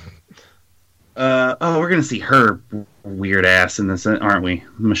 yeah. we're gonna see her weird ass in this, aren't we?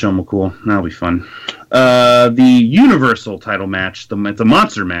 Michelle McCool. That'll be fun. The Universal title match. It's a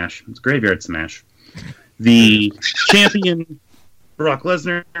monster mash. It's Graveyard Smash. The champion Brock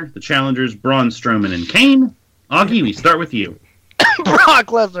Lesnar. The challengers Braun Strowman and Kane. Augie, we start with you. Brock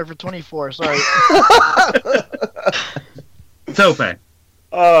Lesnar for 24. Sorry. Tope.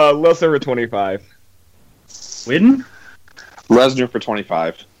 Lesnar for 25. Widden. Lesnar for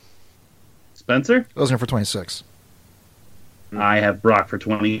 25. Spencer. Lesnar for 26. I have Brock for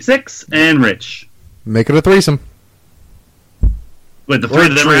 26 and Rich. Make it a threesome. Wait, the Or three a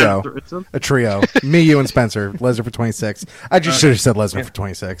of them trio. are threesome? A trio. Me, you, and Spencer. Lesnar for 26. I just should have said Lesnar for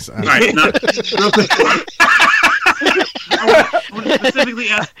 26. All right. Now, real quick. I'm going to specifically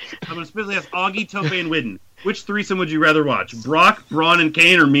ask Augie, Tope, and Widden. Which threesome would you rather watch? Brock, Braun, and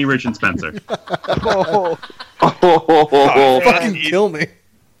Kane, or me, Rich, and Spencer? Fucking kill me.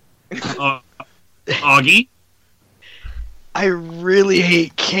 Augie? I really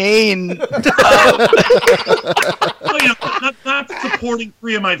hate Kane. Oh, you know, not supporting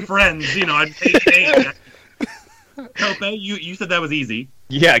three of my friends. You know, I'd say Kane. Tope, you said that was easy.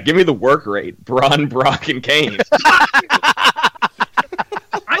 Yeah, give me the work rate. Braun, Brock, and Kane.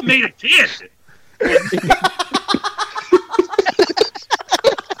 I made a kid.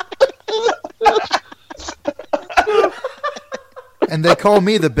 And they call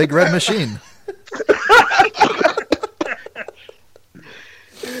me the Big Red Machine.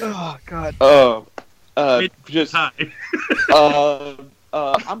 Oh God. Just Time.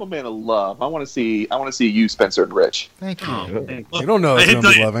 I'm a man of love. I want to see you, Spencer and Rich. Thank you. Oh, thanks. You don't know I it's hate going to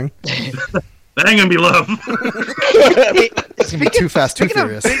to be you, loving. That ain't gonna be love. It's going to be too fast, too Speaking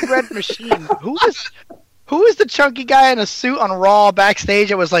furious. of Big Red Machine, who was the chunky guy in a suit on Raw backstage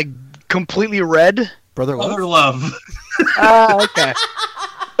that was like completely red? Brother Love? Other love. Oh, okay.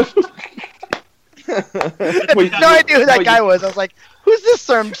 Wait, No idea who that wait, guy was. I was like, who's this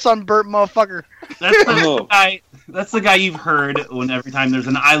sunburnt motherfucker? That's the Oh. guy. That's the guy you've heard when every time there's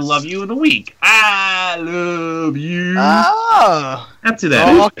an "I love you" in a week. I love you. Oh. That's who that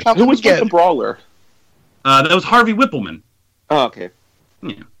Oh, is. come Who was with again. the brawler? That was Harvey Whippleman. Oh, okay.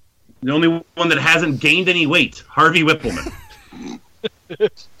 Yeah. The only one that hasn't gained any weight. Harvey Whippleman.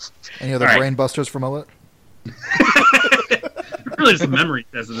 Any other All right. brain busters from Mullet? really just a memory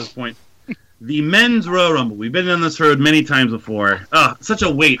test at this point. The men's Royal Rumble. We've been on this road many times before. Such a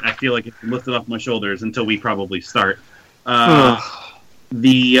weight, I feel like it's lifted off my shoulders until we probably start.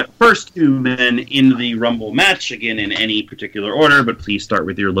 The first two men in the Rumble match, again in any particular order, but please start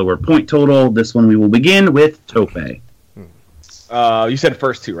with your lower point total. This one we will begin with Tope. You said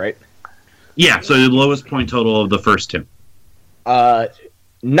first two, right? Yeah, so the lowest point total of the first two.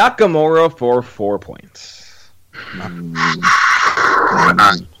 Nakamura for 4 points.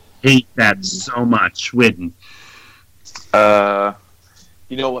 I hate that so much. Widden.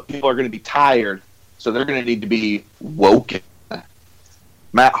 You know what? People are going to be tired, so they're going to need to be woken.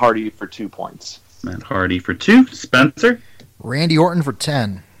 Matt Hardy for 2 points. Matt Hardy for 2. Spencer. Randy Orton for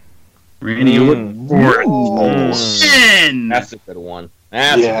 10. Randy Orton for 10. That's a good one.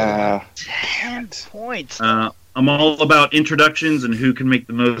 Yeah. 10 points. I'm all about introductions and who can make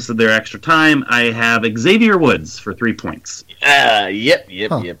the most of their extra time. I have Xavier Woods for 3 points. Yep.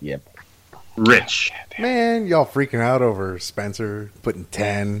 Rich. Man, y'all freaking out over Spencer putting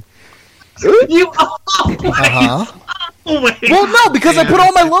 10. You Uh-huh. always. Well, no, because I put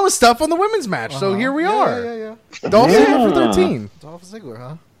all my lowest stuff on the women's match, so here we are. Yeah. Dolph Ziggler for 13. Dolph Ziggler,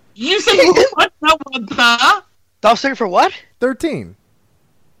 huh? You said what? Dolph Ziggler for what? 13.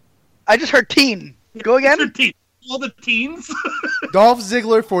 I just heard teen. Go again? 13. All the teens. Dolph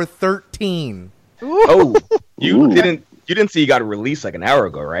Ziggler for 13. Oh, you didn't see you got a release like an hour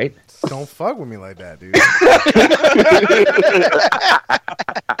ago, right? Don't fuck with me like that, dude.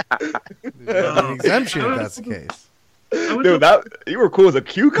 There's an exemption if that's the case. Dude, you were cool as a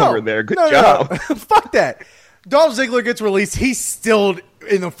cucumber there. Good No. job. Fuck that. Dolph Ziggler gets released. He's still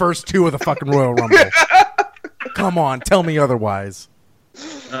in the first two of the fucking Royal Rumble. Come on, tell me otherwise.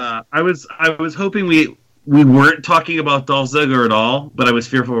 I was hoping we weren't talking about Dolph Ziggler at all, but I was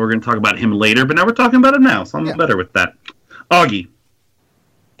fearful we were going to talk about him later. But now we're talking about him now, so I'm better with that. Augie.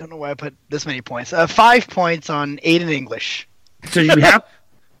 Don't know why I put this many points. 5 points on Aiden English. So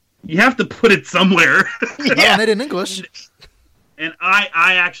you have to put it somewhere. Yeah, and it in English. And I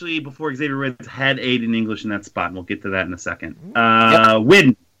actually, before Xavier Woods, had Aiden English in that spot, and we'll get to that in a second.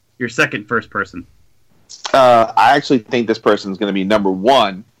 Win, your second first person. I actually think this person is going to be number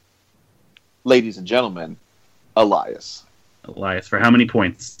one, ladies and gentlemen, Elias. Elias, for how many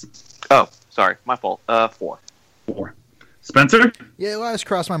points? Oh, sorry, my fault. 4. 4. Spencer? Yeah, Elias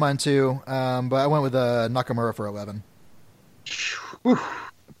crossed my mind too, but I went with Nakamura for 11. God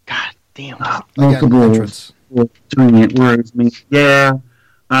damn. Again, entrance. Doing it worries me. Yeah.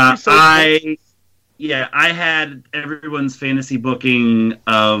 I had everyone's fantasy booking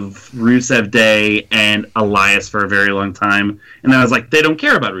of Rusev Day and Elias for a very long time, and I was like, they don't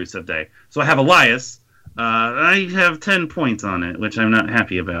care about Rusev Day, so I have Elias. I have 10 points on it, which I'm not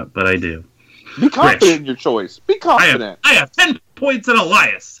happy about, but I do. Be confident in your choice. Be confident. I have 10 points on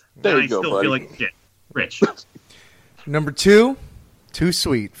Elias. There and you go, I still buddy. feel like shit. Rich. Number 2, too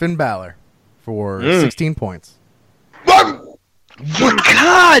sweet, Finn Balor for 16 points.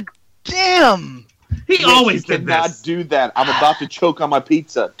 God damn. He always you did cannot this. do that. I'm about to choke on my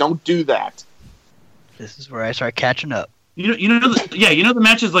pizza. Don't do that. This is where I start catching up. You know the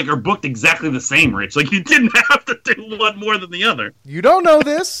matches like are booked exactly the same, Rich. Like you didn't have to do one more than the other. You don't know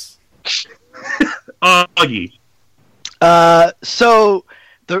this. Augie. So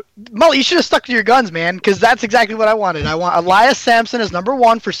Mully, you should have stuck to your guns, man, because that's exactly what I wanted. I want Elias Sampson as number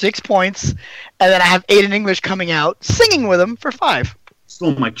 1 for 6 points, and then I have Aiden English coming out, singing with him for 5.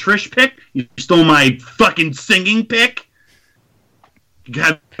 Stole my Trish pick. You stole my fucking singing pick. You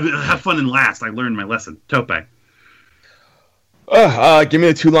have fun and last. I learned my lesson. Tope. Give me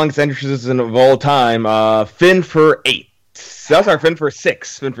the 2 longest entrances of all time. Finn for 8. That's our Finn for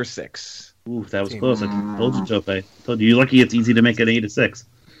 6. Finn for 6. Ooh, that was close. I told you, Tope. I told you. You're lucky it's easy to make it 8 to 6.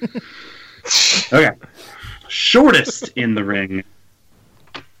 Okay. Shortest in the ring.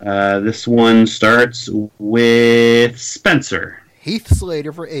 This one starts with Spencer. Heath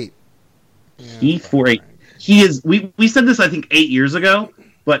Slater for 8. Heath for 8. He is. We said this I think 8 years ago,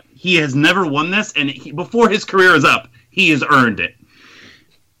 but he has never won this, and before his career is up, he has earned it.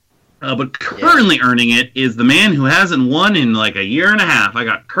 But currently earning it is the man who hasn't won in like a year and a half. I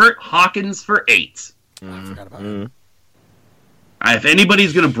got Kurt Hawkins for 8. I forgot about it. If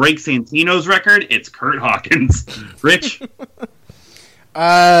anybody's going to break Santino's record, it's Kurt Hawkins. Rich?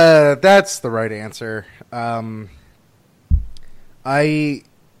 That's the right answer. I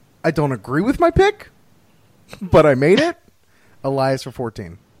don't agree with my pick, but I made it. Elias for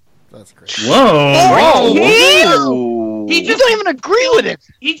 14. That's great. Whoa! Ooh. He You just don't even agree with it.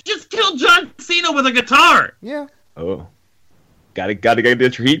 he just killed John Cena with a guitar. Yeah. Oh. Gotta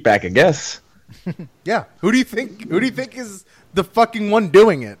get your heat back, I guess. Yeah. Who do you think is the fucking one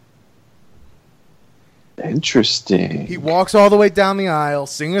doing it? Interesting. He walks all the way down the aisle,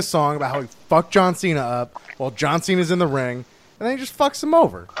 singing a song about how he fucked John Cena up while John Cena's in the ring, and then he just fucks him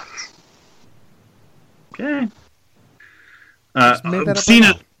over. Okay. made that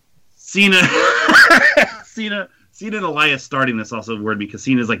up Cena and Elias starting this also worried me because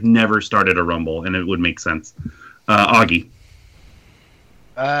Cena's like never started a Rumble, and it would make sense. Augie.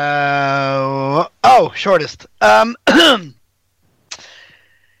 Shortest.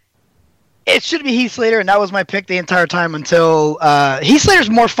 It should be Heath Slater, and that was my pick the entire time until Heath Slater's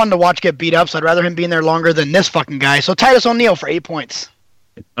more fun to watch get beat up, so I'd rather him be in there longer than this fucking guy. So Titus O'Neil for 8 points.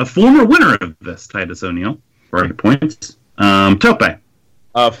 A former winner of this, Titus O'Neil, for 8 points. Tope.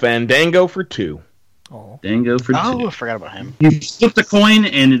 Fandango for 2. Dango for 2. Oh, I forgot about him. You flipped a coin,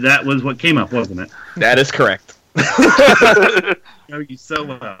 and that was what came up, wasn't it? That is correct. Know you so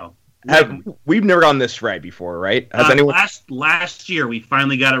well. We've never gotten this right before, right? Has anyone? Last year we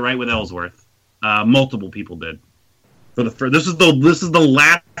finally got it right with Ellsworth. Multiple people did. This is the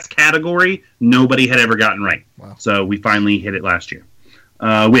last category nobody had ever gotten right. Wow. So we finally hit it last year.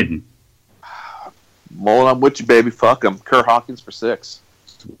 Widden. Mullen, I'm with you, baby. Fuck him. Kerr Hawkins for 6.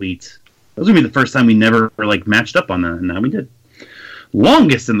 Sweet. That was gonna be the first time we never matched up on that, and now we did.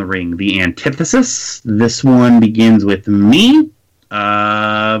 Longest in the ring, the antithesis. This one begins with me.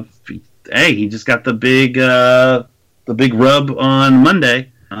 Hey, he just got the big rub on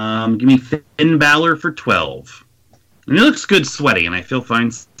Monday. Give me Finn Balor for 12. And he looks good sweaty, and I feel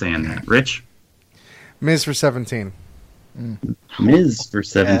fine saying that. Rich? Miz for 17. Miz for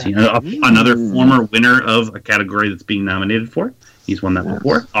 17. Another former winner of a category that's being nominated for. He's won that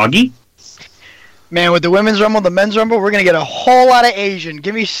before. Augie? Man, with the women's rumble, the men's rumble, we're gonna get a whole lot of Asian.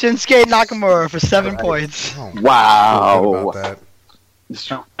 Give me Shinsuke Nakamura for 7 points. Oh, Wow. about that.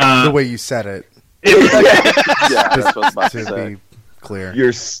 The way you said it, Yeah, that's what I was about to to say. be clear.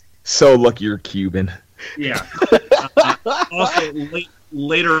 You're so lucky you're Cuban. Yeah. Also,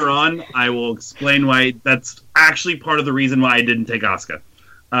 later on, I will explain why that's actually part of the reason why I didn't take Asuka.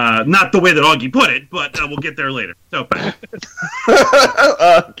 Not the way that Augie put it, but we'll get there later. So,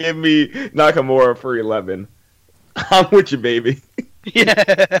 Give me Nakamura for 11. I'm with you, baby.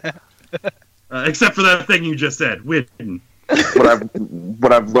 Yeah. except for that thing you just said. Win.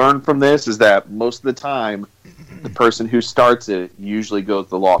 What I've learned from this is that most of the time, the person who starts it usually goes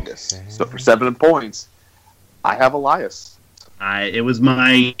the longest. So for 7 points, I have Elias. It was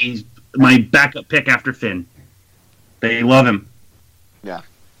my backup pick after Finn. They love him. Yeah.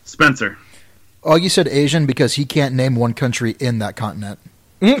 Spencer. Oh, you said Asian because he can't name one country in that continent.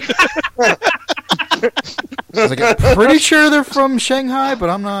 I was like, I'm pretty sure they're from Shanghai, but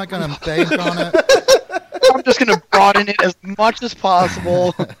I'm not going to bank on it. I'm just going to broaden it as much as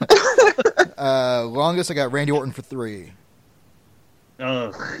possible. Longest, I got Randy Orton for 3.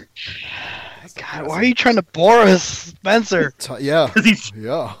 Ugh. God, why are you trying to bore us, Spencer? Yeah. Because he's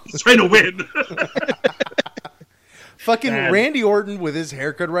trying to win. Fucking Bad. Randy Orton with his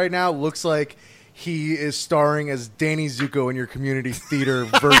haircut right now looks like he is starring as Danny Zuko in your community theater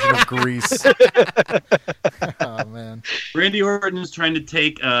version of Grease. Oh, man. Randy Orton is trying to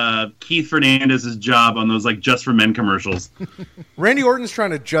take Keith Fernandez's job on those Just for Men commercials. Randy Orton's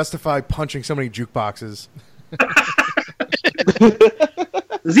trying to justify punching so many jukeboxes.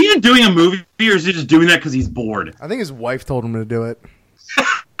 Is he even doing a movie, or is he just doing that because he's bored? I think his wife told him to do it.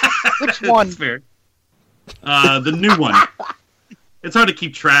 Which one? That's fair. The new one. It's hard to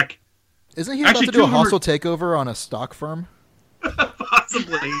keep track. Isn't he Actually, about to do a 200 hostile takeover on a stock firm?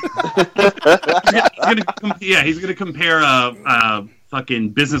 Possibly. He's gonna compare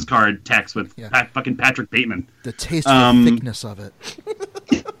fucking business card text with fucking Patrick Bateman. The tasteful thickness of it.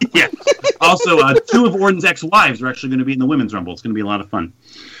 Yeah. Also, 2 of Orton's ex-wives are actually going to be in the Women's Rumble. It's going to be a lot of fun.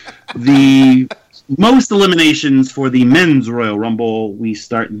 The most eliminations for the Men's Royal Rumble, we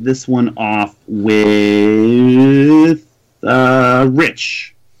start this one off with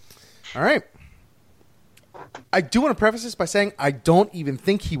Rich. All right. I do want to preface this by saying I don't even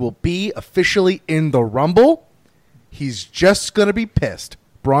think he will be officially in the Rumble. He's just going to be pissed.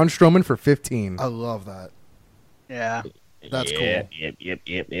 Braun Strowman for 15. I love that. Yeah. That's cool.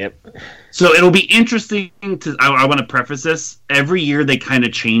 Yep. So it'll be interesting to. I want to preface this. Every year they kind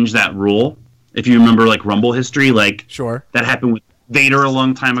of change that rule. If you remember, Rumble history, Sure. that happened with Vader a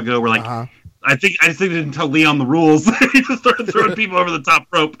long time ago. Where I just didn't tell Leon the rules. He just started throwing people over the top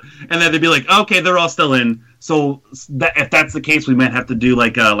rope, and then they'd be like, "Okay, they're all still in." So if that's the case, we might have to do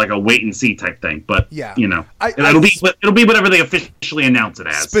like a wait and see type thing. But Yeah. it'll be whatever they officially announce it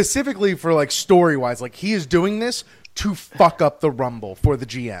as. Specifically for story wise, he is doing this to fuck up the Rumble for the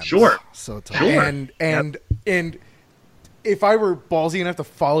GM. Sure. So tough. Sure. And if I were ballsy enough to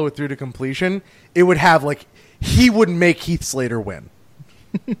follow it through to completion, it would have like he would make Heath Slater win.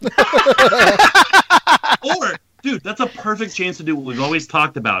 Or, dude, that's a perfect chance to do what we've always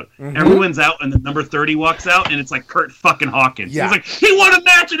talked about. Everyone's out, and the number 30 walks out, and it's like Kurt fucking Hawkins. Yeah. He's like, he won a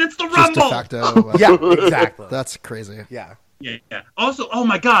match, and it's the Just de Rumble. facto. Yeah, exactly. That's crazy. Yeah. Yeah. Also, oh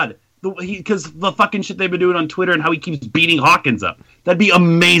my god, because the fucking shit they've been doing on Twitter and how he keeps beating Hawkins up. That'd be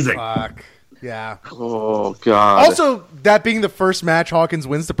amazing. Fuck. Yeah. Oh God. Also, that being the first match Hawkins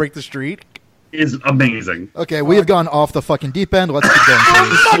wins to break the streak. Is amazing. Okay, we have gone off the fucking deep end. Let's keep going,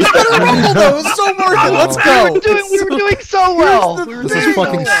 please. Rumble though, it was so worth it. Let's go. We were doing so well. This is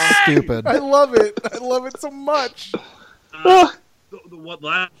fucking stupid. I love it. I love it so much. The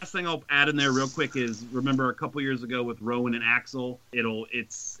last thing I'll add in there real quick is remember a couple years ago with Rowan and Axel,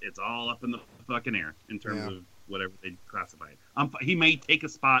 it's all up in the fucking air in terms of whatever they classify it. He may take a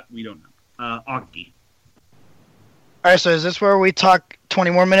spot, we don't know. Augie. All right, so is this where we talk 20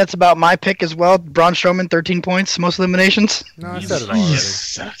 more minutes about my pick as well? Braun Strowman, 13 points, most eliminations. No, I said it already.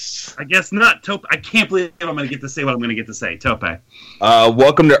 Jesus. I guess not. Tope. I can't believe I'm going to get to say what I'm going to get to say. Tope.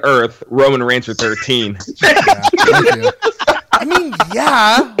 Welcome to Earth. Roman Reigns for 13. Yeah, thank you. I mean,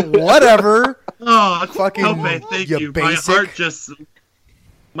 yeah, whatever. Oh, Fucking Tope, thank you you. basic.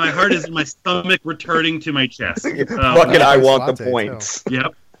 My heart is in my stomach returning to my chest. Fucking nice I want latte, the points.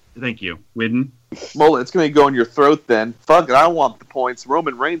 Yep. Thank you. Widden. Mola, it's going to go in your throat then. Fuck it, I want the points.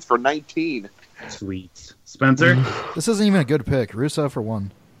 Roman Reigns for 19. Sweet. Spencer? This isn't even a good pick. Rusev for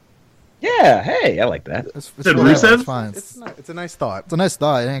 1. Yeah, hey, I like that. It's Said fine. Rusev? It's fine. It's a nice thought. It's a nice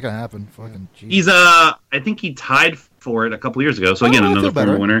thought. It ain't gonna happen. Fucking jeez. He's I think he tied for it a couple years ago. So again, I feel another better.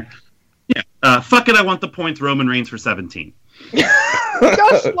 former winner. Yeah. Fuck it, I want the points. Roman Reigns for 17.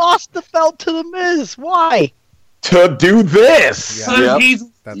 Just lost the belt to the Miz. Why? To do this. Yeah. Because Yep. he's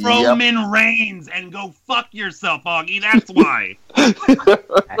That's- Roman Reigns, and go fuck yourself, Augie. That's why.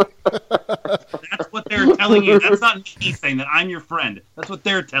 That's what they're telling you. That's not me saying that. I'm your friend. That's what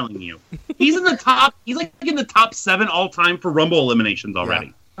they're telling you. He's in the top. He's like in the top 7 all time for Rumble eliminations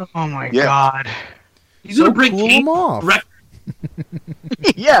already. Oh my Yeah. God. He's gonna break cool Kane's him off. record.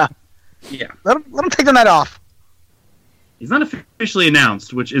 Yeah. Yeah. Let him take the night off. He's not officially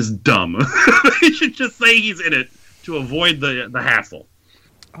announced, which is dumb. He should just say he's in it to avoid the hassle.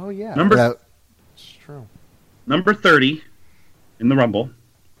 Oh yeah. Yeah, It's true. Number 30 in the Rumble.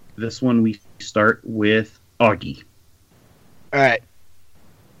 This one we start with Augie. All right.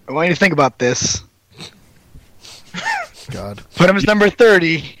 I want you to think about this. God. Put him as number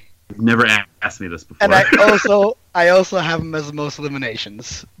 30, You've never asked me this before. and I also have him as the most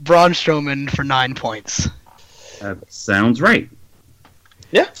eliminations. Braun Strowman for 9 points. That sounds right.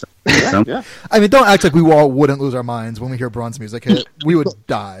 Yeah. Sounds- Yeah. I mean, don't act like we all wouldn't lose our minds when we hear Braun's music hit. We would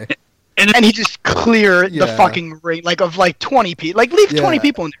die. And he just clear the Yeah. fucking ring, of 20 people. Leave 20 Yeah.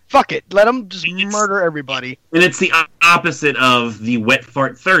 people in there. Fuck it. Let them just murder everybody. And it's the opposite of the wet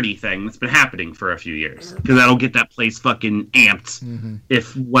fart 30 thing that's been happening for a few years. Because that'll get that place fucking amped Mm-hmm.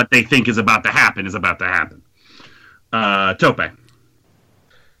 if what they think is about to happen is about to happen. Tope.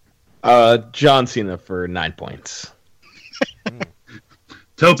 John Cena for 9 points.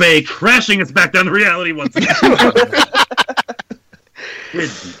 Tope crashing us back down to reality once again.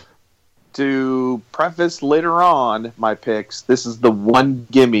 To preface later on my picks, this is the one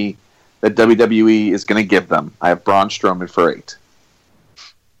gimme that WWE is going to give them. I have Braun Strowman for 8.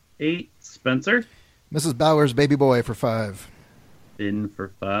 8. Spencer. Mrs. Bauer's baby boy for 5. In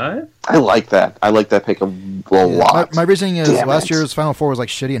for 5. I like that. I like that pick a lot. My reasoning is Damn last it. year's Final Four was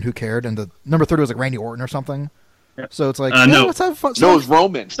shitty and who cared, and the number 30 was Randy Orton or something. Yeah. So it's like, No. let's have fun. No, it was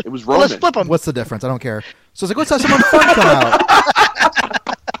Roman. It was Well, let's Roman. flip them. What's the difference? I don't care. So it's like, let's have someone fun come out.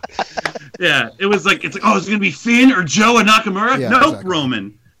 Yeah, it's like, oh, is it going to be Finn or Joe and Nakamura? Yeah, Nope, exactly.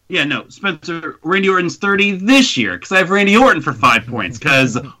 Roman. Yeah, no, Spencer, Randy Orton's 30 this year, because I have Randy Orton for 5 points,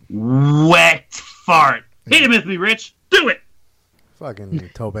 because wet fart. Hit him with me, Rich. Do it.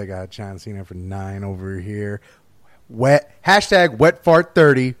 Fucking Tope got John Cena for 9 over here. Hashtag wet fart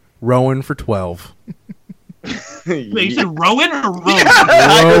 30. Rowan for 12. Wait, you said Rowan or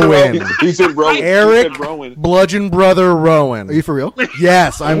Rowan? Rowan. He said Rowan. Eric He said Rowan. Bludgeon Brother Rowan. Are you for real?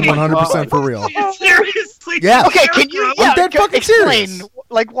 Yes, I'm Oh my 100% for real. Seriously? Yeah. Okay, can you I'm dead fucking explain serious.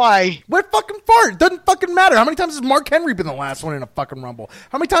 why? What fucking fart? Doesn't fucking matter. How many times has Mark Henry been the last one in a fucking Rumble?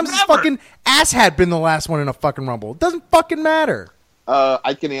 How many times has Whatever. fucking Asshat been the last one in a fucking Rumble? It doesn't fucking matter.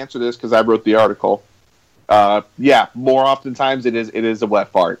 I can answer this because I wrote the article. Yeah, more oftentimes it is a wet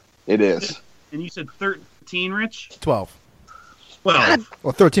fart. It is. And you said 13, Rich? 12. 12.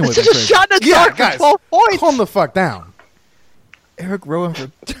 Well, 13 would It's have been just crazy. a shot in the Yeah, dark guys, for 12 points. calm the fuck down. Eric Rowan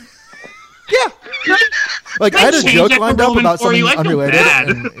for. Yeah, Like, I had a change joke that for lined up Roman about for you. something I feel unrelated. bad.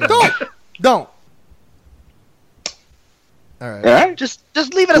 and, yeah. don't. All right. All right. Just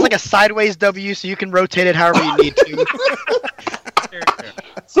leave it as like a sideways W so you can rotate it however you need to.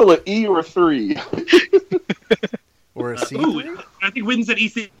 So an E or a 3. Or a C. Ooh, I think Witten said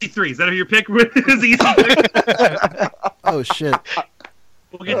EC3. Is that who your pick was? EC3? Oh, shit.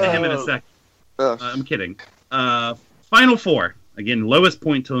 We'll get to him in a sec. Uh, I'm kidding. Final four. Again, lowest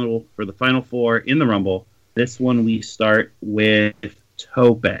point total for the final four in the Rumble. This one we start with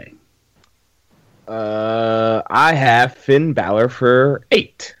Tope. I have Finn Balor for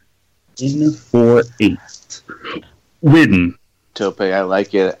 8. In for 8. Widden Tope, I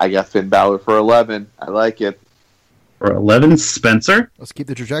like it. I got Finn Balor for 11. I like it. for 11. Spencer. Let's keep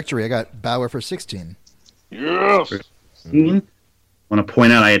the trajectory. I got Balor for 16. Yes. Want to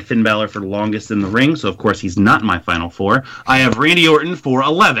point out I had Finn Balor for longest in the ring, so of course he's not in my final four. I have Randy Orton for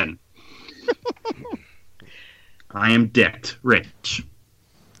 11. I am dicked. Rich.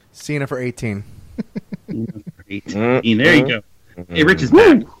 Cena for 18. 18. There you go. Hey, Rich is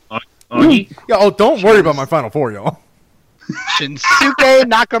back. Augie. Yeah, oh, don't worry about my final four, y'all. Shinsuke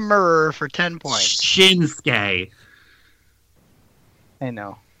Nakamura for 10 points. Shinsuke. I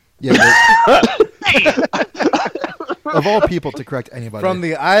know. Yeah, of all people to correct anybody. From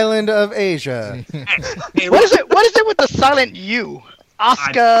the island of Asia. Hey, What is it with the silent U?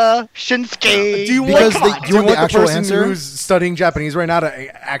 Asuka, Shinsuke. Do you Because want, they- do you want the actual person answer? who's studying Japanese right now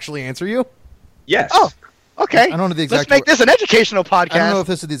to actually answer you? Yes. Oh, okay. I don't know the Let's exact make this an educational I don't know podcast. if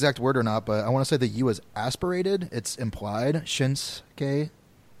this is the exact word or not, but I want to say the U is aspirated. It's implied. Shinsuke.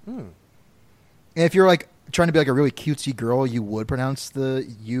 And if you're like trying to be like a really cutesy girl, you would pronounce the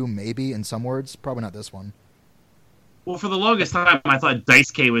U maybe in some words. Probably not this one. Well, for the longest time, I thought Dice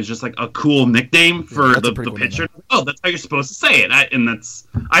K was just like a cool nickname for that's a the pretty cool pitcher. Oh, that's how you're supposed to say it. I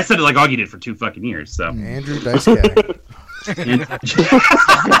said it like Augie did for 2 fucking years. So. Andrew Dice Guy.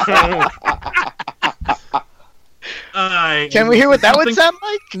 Can we hear what that would sound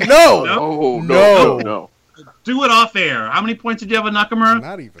like? No! Oh, No. no. Do it off air. How many points did you have with Nakamura?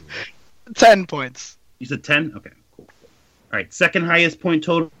 Not even. 10 points. You said 10? Okay, cool. All right, second highest point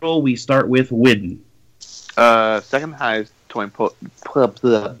total, we start with Widden. Second highest Nakamura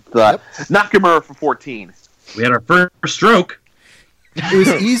for 14. We had our first stroke. It was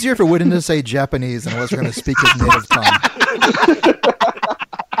easier for Wooden to say Japanese than it was for him to speak his native tongue.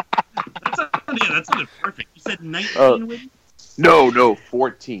 That sounded perfect. You said 19, Widden? No,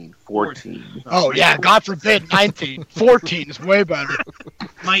 14. 14. Oh, yeah, God forbid 19. 14 is way better.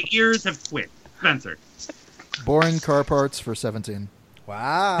 My ears have quit. Spencer. Boring car parts for 17.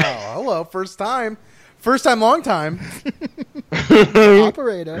 Wow. Hello. First time. First time, long time.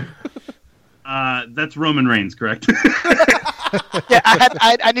 Operator. That's Roman Reigns, correct? Yeah,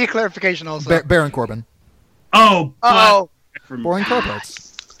 I need clarification also. Baron Corbin. Oh, Oh, from, Boring car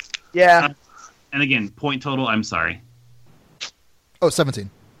parts. yeah. And again, point total, I'm sorry. Oh, 17.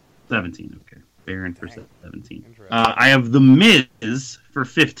 17, okay. Baron for 17. I have The Miz for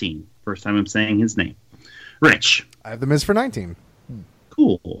 15. First time I'm saying his name. Rich. I have the Miz for 19.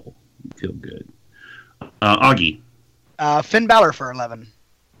 Cool. Feel good. Augie. Finn Balor for 11.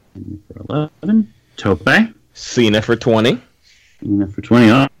 For 11. Tope. Cena for 20. Cena for 20.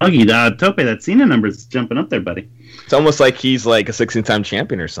 Augie, Tope, that Cena number is jumping up there, buddy. It's almost like he's like a 16-time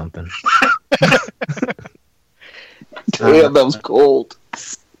champion or something. Damn, that was cold.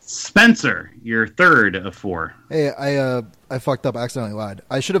 Spencer, your third of 4. Hey, I fucked up. I accidentally lied.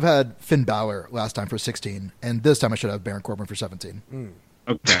 I should have had Finn Balor last time for 16, and this time I should have Baron Corbin for 17.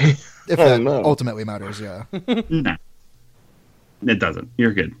 Okay. If Oh, that no. ultimately matters, yeah. No. It doesn't.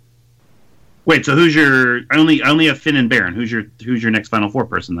 You're good. Wait, so who's your... I only have Finn and Baron. Who's your next Final Four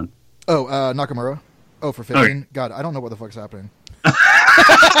person, then? Oh, Nakamura. Oh, for 15? Okay. God, I don't know what the fuck's happening.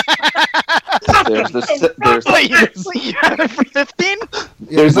 There's Wait, you have it for 15?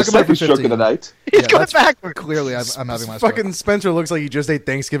 there's the Nakamura for second stroke of 15. the night. He's Yeah, going that's backwards. Clearly, I'm having my Fucking Spencer looks like he just ate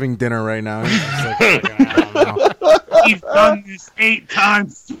Thanksgiving dinner right now. He's just like, fucking, I don't know. We've done this 8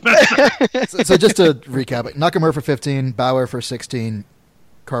 times, Spencer. So just to recap it, Nakamura for 15, Balor for 16,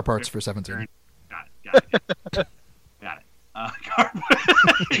 car parts for 17. Got it.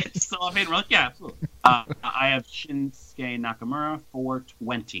 Still have Hayden Rock? Yeah, absolutely. I have Shinsuke Nakamura for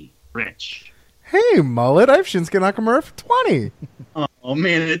 20. Rich. Hey, Mullet, I have Shinsuke Nakamura for 20. Oh,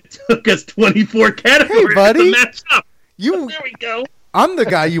 man, it took us 24 categories Hey, buddy. to match up. You, There we go. I'm the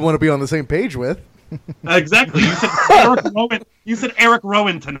guy you want to be on the same page with. Exactly. You said Eric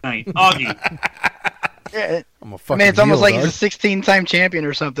Rowan tonight. Augie. Yeah, I'm a I fucking mean, it's almost heel, like dog. he's a 16-time champion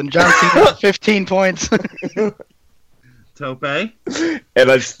or something. John Cena, 15 points. Tope. And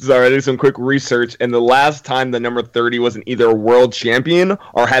I did some quick research, and the last time the number 30 wasn't either a world champion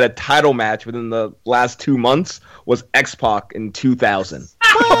or had a title match within the last 2 months was X-Pac in 2000.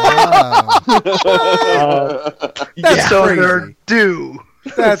 Wow. That's so crazy. they're due.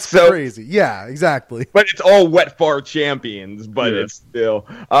 That's So- crazy. Yeah, exactly. But it's all wet fart champions, but Yeah. it's still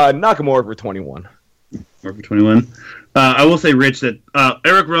Nakamura for 21. For 21. I will say, Rich, that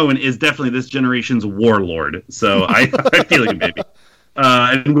Eric Rowan is definitely this generation's warlord. So I feel like it, baby.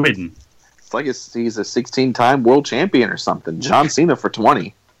 And Witten. It's like he's a 16-time world champion or something. John Cena for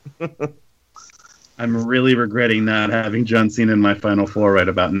 20. I'm really regretting not having John Cena in my final four right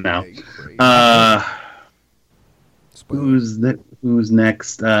about now. Who's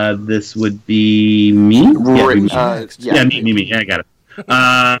next? This would be me. Right, Yeah, me. Yeah, I got it.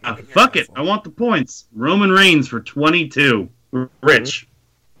 Fuck it. I want the points. Roman Reigns for 22. Rich.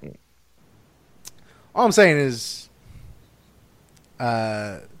 All I'm saying is,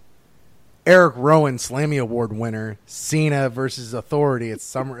 Eric Rowan, Slammy Award winner, Cena versus Authority at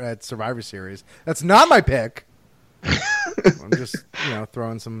Survivor Series. That's not my pick. I'm just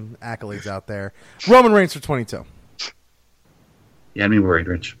throwing some accolades out there. Roman Reigns for 22. Yeah, me worried,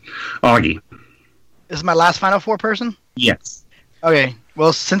 Rich. Augie. This is my last Final Four person? Yes. Okay.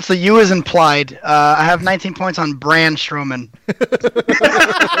 Well, since the U is implied, I have 19 points on Braun Strowman.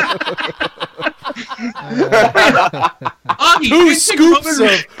 Augie, 2 scoops of.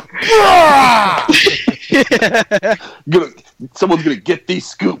 Someone's gonna get these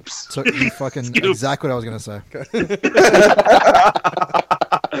scoops. So you fucking Scoop. exactly what I was gonna say.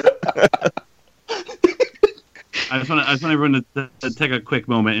 I just want everyone to take a quick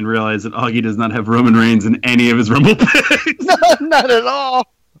moment and realize that Augie does not have Roman Reigns in any of his Rumble picks. Not at all.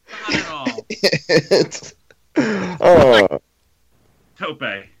 Not at all. Tope.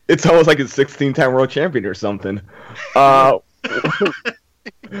 It's almost like it's 16-time world champion or something.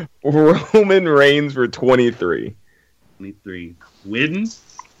 Roman Reigns for 23. 23. Witten.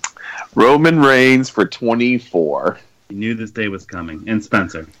 Roman Reigns for 24. You knew this day was coming. And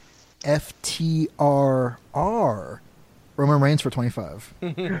Spencer. FTRR. Roman Reigns for 25.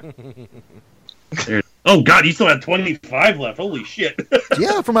 Oh, God, you still have 25 left. Holy shit.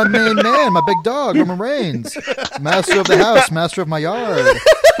 Yeah, for my main man, my big dog, Roman Reigns. Master of the house, master of my yard.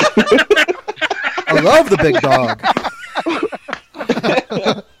 I love the big dog.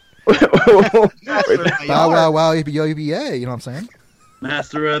 Bow wow wow yippee yo yippee yay, you know what I'm saying?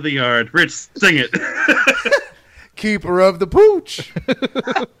 Master of the yard. Rich, sing it. Keeper of the pooch.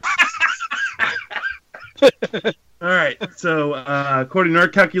 All right. So, according to our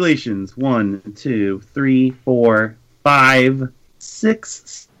calculations, 1, 2, 3, 4, 5,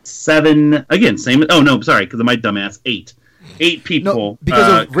 6, 7. Again, same. Oh no, sorry, because of my dumbass. 8. 8 people. No,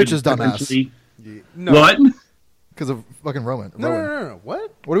 because of could Rich's dumbass. potentially- No. What? Because of fucking Roman. No. Rowan.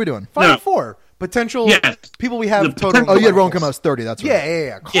 What? What are we doing? Final No. Four. Potential Yes. people we have The total. potential- Oh, you had Rowan come out as 30, that's right.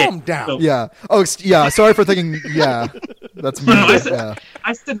 Yeah. Calm down. so- Yeah. Oh, yeah, sorry for thinking, yeah. That's me. No, I said- Yeah.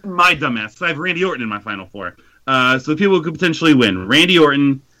 I said my dumbass. So I have Randy Orton in my final four. So people who could potentially win: Randy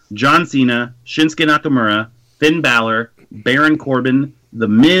Orton, John Cena, Shinsuke Nakamura, Finn Balor, Baron Corbin, The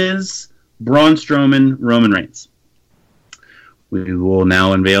Miz, Braun Strowman, Roman Reigns. We will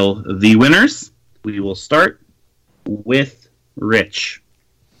now unveil the winners. We will start with Rich.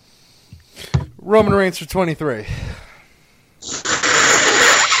 Roman Reigns for 23.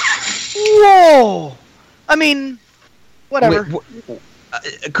 Whoa! I mean, whatever.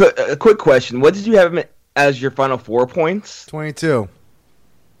 A quick question. What did you have as your final 4 points? 22.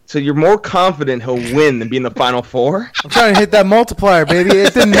 So you're more confident he'll win than be in the final 4? I'm trying to hit that multiplier, baby.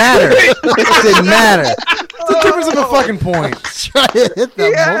 It didn't matter. It didn't matter. It's the difference of a fucking point. Try to hit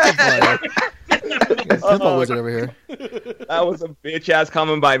that multiplier. Simple wizard over here. That was a bitch ass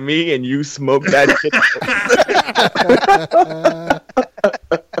comment by me, and you smoked that shit.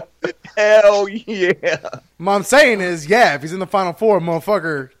 Hell yeah! What I'm saying is, yeah, if he's in the final four,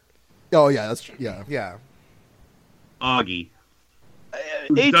 motherfucker, Oh, yeah, that's true. Yeah. yeah. Augie.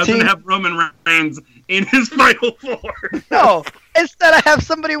 Who 18. doesn't have Roman Reigns in his final four. No. Instead, I have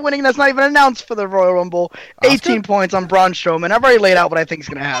somebody winning that's not even announced for the Royal Rumble. 18 points on Braun Strowman. I've already laid out what I think is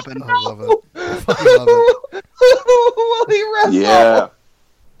going to happen. I love it. I fucking love it. Will he wrestle? Yeah.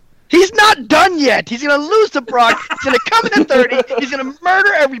 He's not done yet. He's going to lose to Brock. He's going to come in at 30. He's going to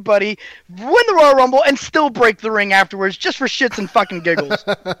murder everybody, win the Royal Rumble, and still break the ring afterwards just for shits and fucking giggles.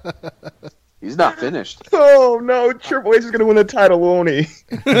 He's not finished. Oh no, Triple H is gonna win the title, won't he?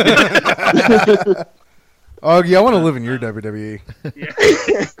 Augie, I want to live in your WWE.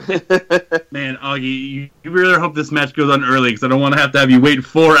 Man, Augie, you really hope this match goes on early because I don't want to have you wait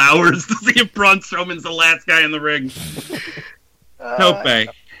 4 hours to see if Braun Strowman's the last guy in the ring. No way.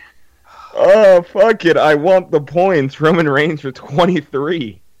 Oh, fuck it. I want the points. Roman Reigns for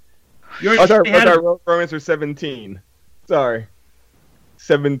 23. I thought Roman Reigns for 17. Sorry.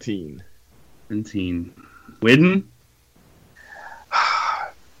 17. 17. Widden?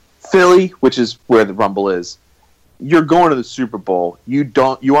 Philly, which is where the Rumble is. You're going to the Super Bowl. You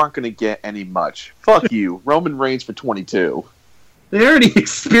aren't going to get any much. Fuck you. Roman Reigns for 22. They already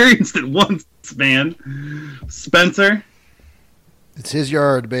experienced it once, man. Spencer? It's his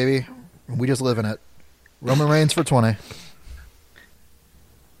yard, baby. We just live in it. Roman Reigns for 20.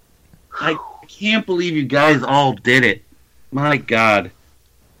 I can't believe you guys all did it. My God.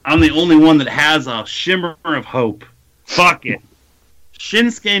 I'm the only one that has a shimmer of hope. Fuck it.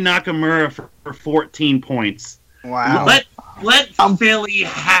 Shinsuke Nakamura for 14 points. Wow. Let Philly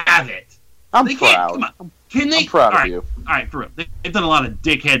have it. I'm They proud. Come on. Can they? I'm proud all of right, you. All right, for real. They've done a lot of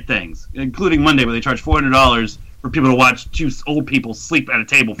dickhead things, including Monday where they charged $400 for people to watch two old people sleep at a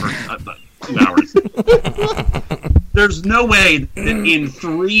table for 2 hours. There's no way that in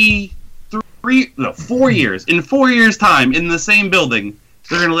 4 years, in 4 years' time, in the same building,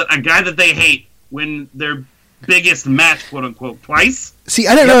 they're going to let a guy that they hate win their biggest match, quote unquote, twice. See,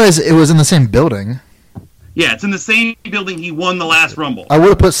 I didn't realize it was in the same building. Yeah, it's in the same building he won the last Rumble. I would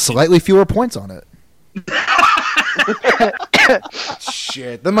have put slightly fewer points on it.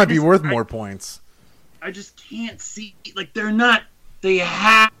 Shit, that might be worth more points. I just can't see. Like, they're not. They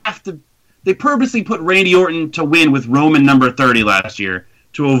have to. They purposely put Randy Orton to win with Roman number 30 last year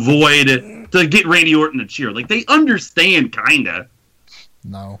to get Randy Orton to cheer. Like, they understand, kinda.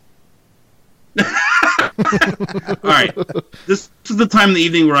 No. All right, this is the time of the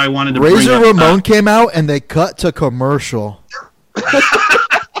evening where I wanted to Razor bring up, Ramon came out and they cut to commercial.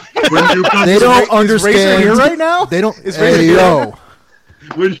 when you come They to don't Is Razor understand. here right now? They don't. Is Razor Hey, here? yo,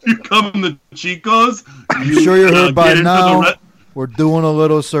 when you come to Chico's, I'm sure you heard by get into now. the We're doing a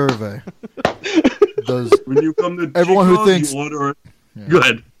little survey. Does when you come to Everyone who Chico's, thinks- you order it. Yeah. Go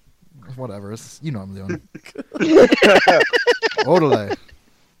ahead. whatever? You know what I'm doing. Orderly.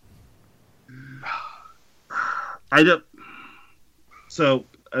 So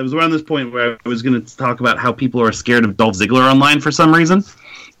I was around this point where I was going to talk about how people are scared of Dolph Ziggler online for some reason.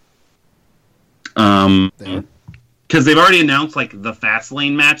 Because they've already announced like the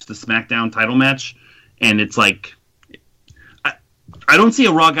Fastlane match, the SmackDown title match, and it's like I don't see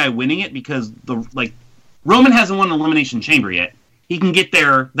a Raw guy winning it because Roman hasn't won an Elimination Chamber yet. He can get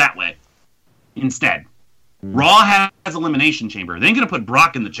there that way instead. Raw has Elimination Chamber. They ain't going to put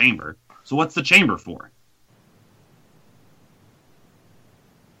Brock in the Chamber. So what's the Chamber for?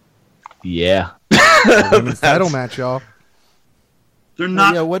 Yeah. Women's title match, y'all. They're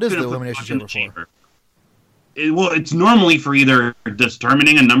not. yeah, what is gonna the put Elimination Brock in Chamber the it's normally for either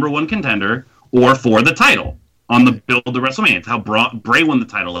determining a number one contender or for the title on the build to WrestleMania. It's how Bray won the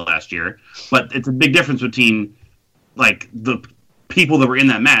title last year, but it's a big difference between like the people that were in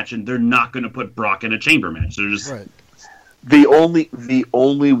that match, and they're not going to put Brock in a chamber match. They're just Right. The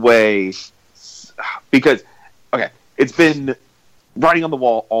only way, because it's been writing on the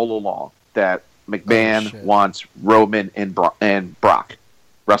wall all along that McMahon wants Roman and Brock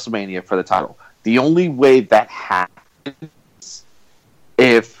WrestleMania for the title. The only way that happens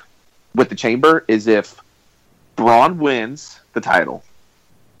with the Chamber is if Braun wins the title,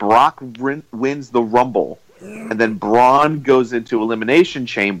 Brock wins the Rumble, and then Braun goes into Elimination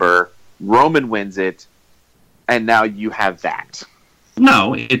Chamber, Roman wins it, and now you have that.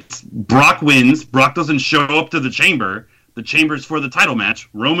 no. It's Brock wins. Brock doesn't show up to the chamber. The chamber's for the title match.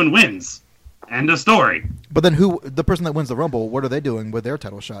 Roman wins. End of story. But then the person that wins the Rumble, what are they doing with their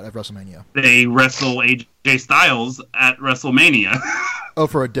title shot at WrestleMania? They wrestle AJ Styles at WrestleMania. Oh,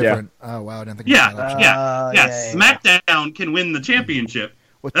 for a different. Oh, wow. I didn't think Yeah, of that option. yeah. SmackDown can win the championship.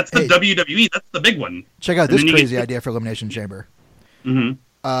 What- That's the hey, WWE. That's the big one. Check out And this then you crazy get- idea for Elimination Chamber.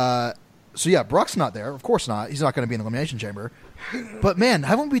 Mm-hmm. So yeah, Brock's not there. Of course not. He's not going to be in the Elimination Chamber. But man,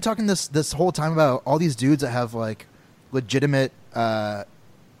 haven't we been talking this whole time about all these dudes that have like legitimate like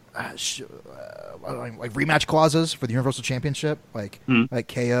rematch clauses for the Universal Championship, like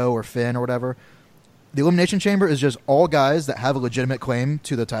KO or Finn or whatever? The Elimination Chamber is just all guys that have a legitimate claim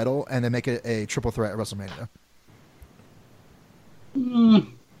to the title, and they make it a triple threat at WrestleMania.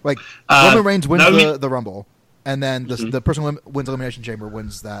 Like Roman Reigns wins that would the Rumble, and then the person who wins Elimination Chamber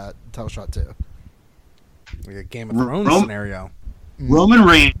wins that title shot too. Like a Game of Thrones Rome- scenario. Roman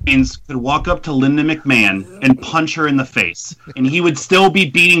Reigns could walk up to Linda McMahon and punch her in the face, and he would still be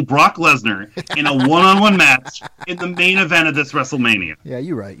beating Brock Lesnar in a one-on-one match in the main event of this WrestleMania. Yeah,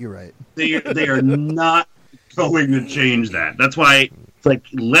 you're right. You're right. They are not going to change that. That's why it's like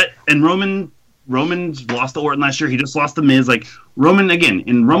Roman's lost to Orton last year. He just lost to Miz. Like Roman again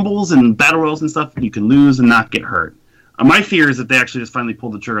in Rumbles and Battle Royals and stuff, you can lose and not get hurt. My fear is that they actually just finally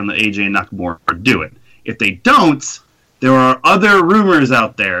pull the trigger on the AJ and Nakamura or do it. If they don't, there are other rumors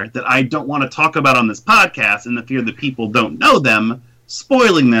out there that I don't want to talk about on this podcast, in the fear that people don't know them,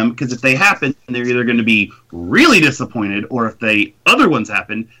 spoiling them, because if they happen, they're either going to be really disappointed, or if the other ones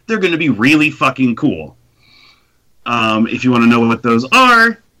happen, they're going to be really fucking cool. If you want to know what those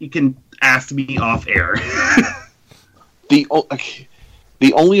are, you can ask me off air. The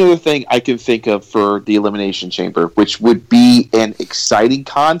only other thing I can think of for the Elimination Chamber, which would be an exciting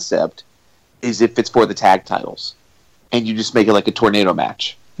concept, is if it's for the tag titles, and you just make it like a tornado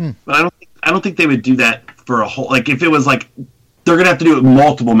match. But I don't think they would do that for a whole. Like if it was like they're gonna have to do it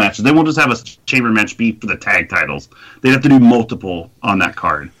multiple matches. They won't just have a chamber match be for the tag titles. They'd have to do multiple on that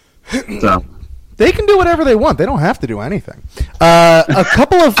card. So They can do whatever they want. They don't have to do anything. A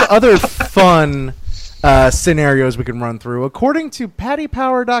couple of other fun scenarios we can run through. According to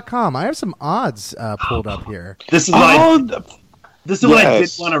PattyPower.com, I have some odds pulled up here. This is what I did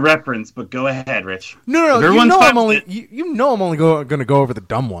want to reference, but go ahead, Rich. No. You know I'm only going to go over the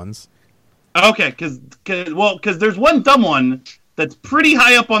dumb ones. Okay, because there's one dumb one that's pretty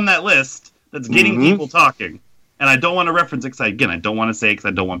high up on that list that's getting people talking, and I don't want to reference it because I don't want to say it because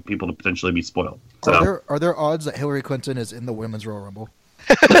I don't want people to potentially be spoiled. So. Are there odds that Hillary Clinton is in the Women's Royal Rumble?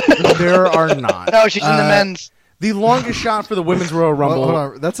 There are not. No, she's in the men's. The longest shot for the Women's Royal Rumble. Hold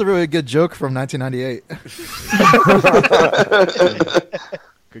on. That's a really good joke from 1998.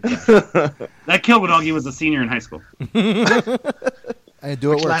 That killed when Augie was a senior in high school. I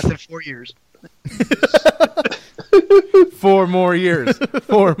do it Which lasted 4 years. 4 more years.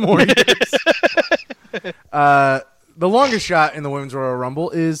 4 more years. The longest shot in the Women's Royal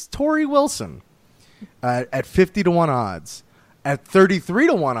Rumble is Tori Wilson at 50-1 odds. At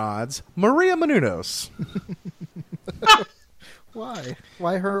 33-1 odds, Maria Menounos. Why?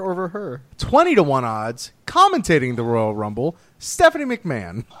 Why her over her? 20-1 odds, commentating the Royal Rumble, Stephanie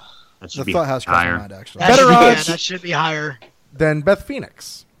McMahon. That should The be thought has crossed my higher. mind, actually. Better odds. That should be higher. Than Beth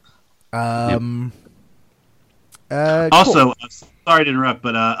Phoenix. Cool. Also, sorry to interrupt,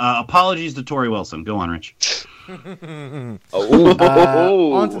 but apologies to Tori Wilson. Go on, Rich. On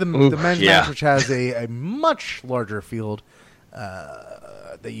to the men's match, which has a much larger field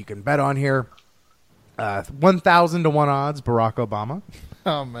that you can bet on here. 1,000-1 odds, Barack Obama.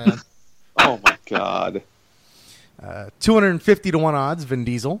 Oh, man. Oh, my God. 250-1 odds, Vin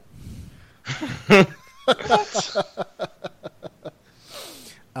Diesel.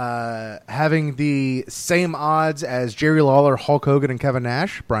 Having the same odds as Jerry Lawler, Hulk Hogan, and Kevin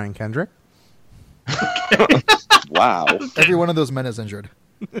Nash, Brian Kendrick. Wow. Every one of those men is injured.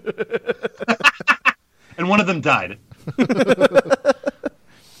 And one of them died.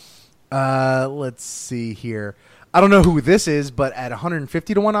 Let's see here. I don't know who this is, but at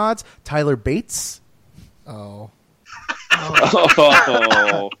 150-1 odds, Tyler Bates. Oh.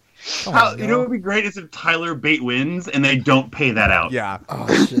 Oh. You know what would be great is if Tyler Bate wins and they don't pay that out. Yeah.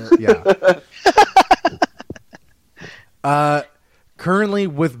 Oh, shit. Yeah. Currently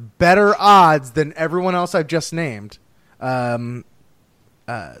with better odds than everyone else I've just named. Stone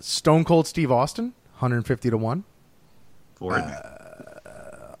Cold Steve Austin, 150-1. Let's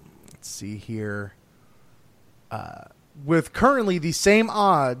see here. With currently the same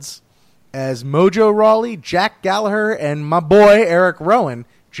odds as Mojo Rawley, Jack Gallagher, and my boy Eric Rowan,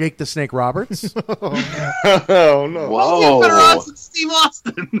 Jake the Snake Roberts. Oh, no. Whoa. Better odds than Steve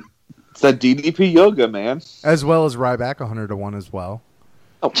Austin. It's that DDP yoga, man. As well as Ryback, 100-1 as well.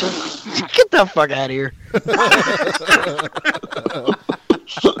 Oh. Get the fuck out of here.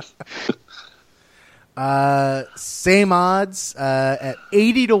 Same odds at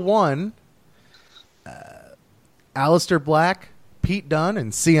 80-1. Aleister Black, Pete Dunne,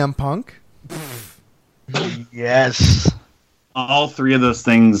 and CM Punk. Yes. All three of those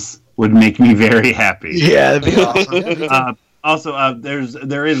things would make me very happy. Yeah, that'd be awesome. Also,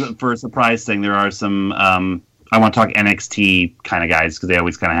 there is for a surprise thing. There are some. I want to talk NXT kind of guys because they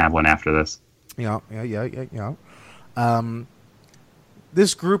always kind of have one after this. Yeah.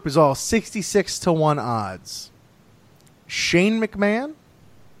 This group is all 66-1 odds. Shane McMahon,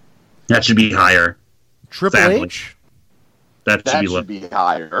 That should be higher. Triple Sadly. H, That should That be low. should be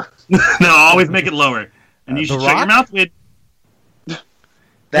higher. No, always make it lower. And you The should shut your Rock? mouth with.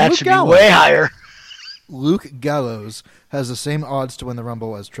 That Luke should Gallows. be way higher. Luke Gallows has the same odds to win the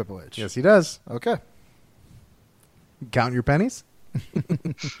Rumble as Triple H. Yes, he does. Okay. Count your pennies.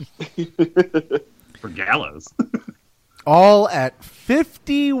 For Gallows. All at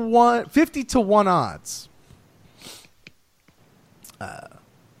 50 to 1 odds.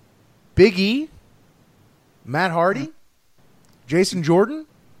 Big E, Matt Hardy, Jason Jordan,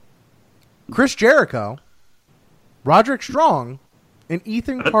 Chris Jericho, Roderick Strong, and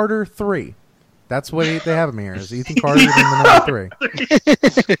Ethan Carter 3. That's what they have him here. Is Ethan Carter in the number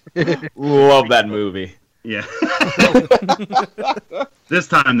 3? Love that movie. Yeah. This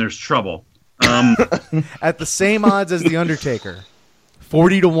time there's trouble. At the same odds as The Undertaker.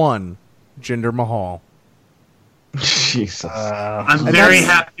 40 to 1, Jinder Mahal. Jesus. I'm very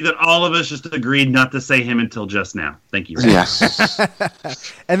happy that all of us just agreed not to say him until just now. Thank you. Yes.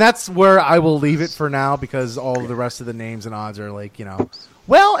 And that's where I will leave it for now because all of the rest of the names and odds are like,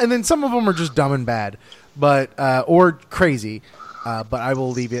 well, and then some of them are just dumb and bad, but or crazy. But I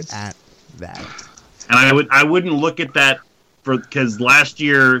will leave it at that. And I wouldn't look at that because last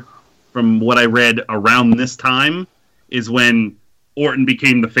year, from what I read around this time, is when Orton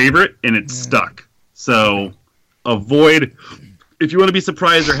became the favorite and it stuck. So avoid, if you want to be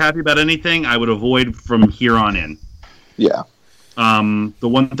surprised or happy about anything, I would avoid from here on in. Yeah. The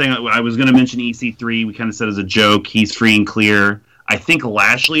one thing I was going to mention, EC3, we kind of said as a joke, he's free and clear. I think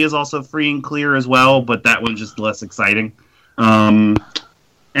Lashley is also free and clear as well, but that one's just less exciting.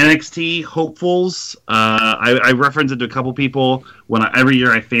 NXT hopefuls, I reference it to a couple people when every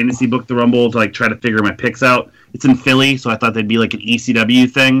year I fantasy book the Rumble to try to figure my picks out. It's in Philly, so I thought they'd be like an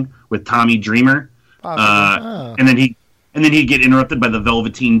ECW thing with Tommy Dreamer. And then he'd get interrupted by the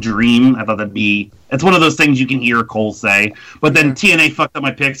Velveteen Dream. I thought it's one of those things you can hear Cole say. But then TNA fucked up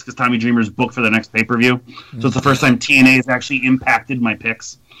my picks because Tommy Dreamer's booked for the next pay-per-view. So it's the first time TNA has actually impacted my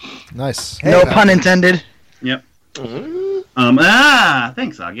picks. Nice. No pun intended. Yep. Thanks,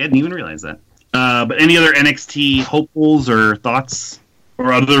 Augie. I didn't even realize that. But any other NXT hopefuls or thoughts?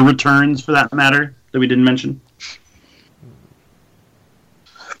 Or other returns, for that matter, that we didn't mention?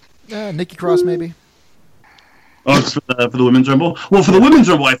 Nikki Cross, maybe. Oh, it's for the Women's Rumble? Well, for the Women's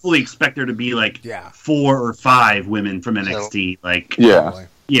Rumble, I fully expect there to be 4 or 5 women from NXT.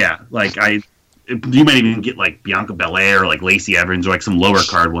 You might even get Bianca Belair or Lacey Evans or some lower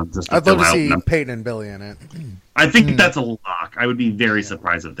card ones. I'd love to see Peyton and Billy in it. I think that's a lock. I would be very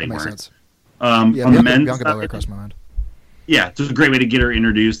surprised if they Makes weren't. sense. On the men's Bianca Belair side, crossed my mind. yeah, it's a great way to get her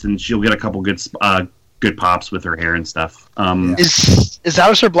introduced, and she'll get a couple good pops with her hair and stuff. Is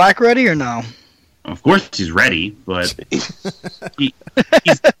Aleister Black ready or no? Of course, he's ready, but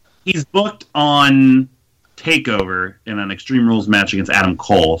he's booked on TakeOver in an Extreme Rules match against Adam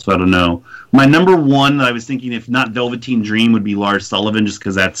Cole. So I don't know. My number one that I was thinking, if not Velveteen Dream, would be Lars Sullivan, just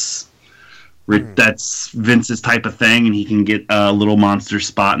because that's Vince's type of thing, and he can get a little monster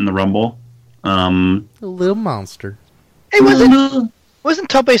spot in the Rumble. A little monster. Hey, wasn't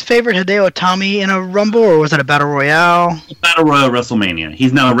Tope's favorite Hideo Itami in a Rumble, or was it a Battle Royale? Battle Royale WrestleMania.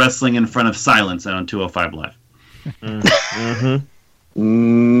 He's now wrestling in front of silence on 205 Live. Did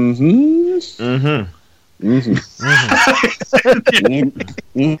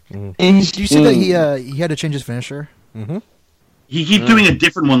you see that he had to change his finisher? Mm-hmm. He keeps doing a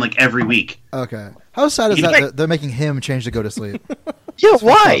different one every week. Okay. How sad is that they're making him change to go to sleep? Yeah,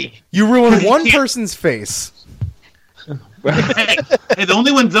 why? You ruined one person's face. hey, the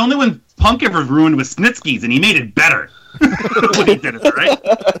only one Punk ever ruined was Snitsky's, and he made it better. When he did it, right?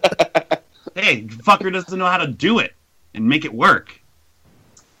 Hey, fucker doesn't know how to do it and make it work.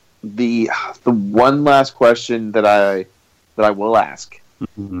 The one last question that I will ask,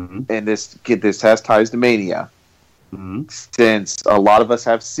 Mm-hmm. and this has ties to Mania. Mm-hmm. Since a lot of us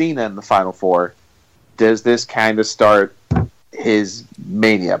have Cena in the Final Four, does this kind of start his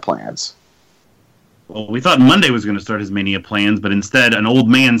Mania plans? Well, we thought Monday was going to start his Mania plans, but instead an old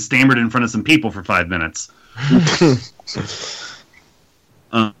man stammered in front of some people for 5 minutes.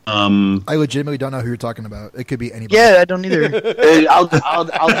 I legitimately don't know who you're talking about. It could be anybody. Yeah, I don't either. I'll just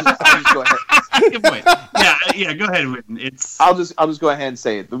go ahead. Good point. Yeah, go ahead, Whitten. I'll just go ahead and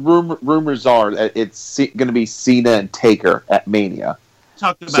say it. The rumors are that it's going to be Cena and Taker at Mania.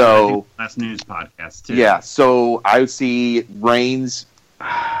 Talked about it in the last news podcast too. Yeah, so I would see Reigns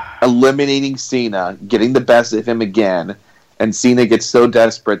eliminating Cena, getting the best of him again, and Cena gets so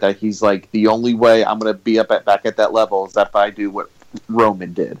desperate that he's like, the only way I'm going to be back at that level is if I do what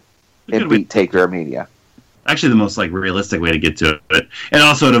Roman did and beat Taker at Mania. Actually, the most realistic way to get to it, and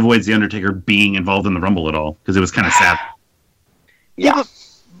also it avoids the Undertaker being involved in the Rumble at all because it was kind of sad. Yeah, but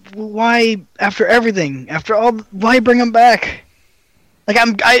why? After everything, after all, why bring him back?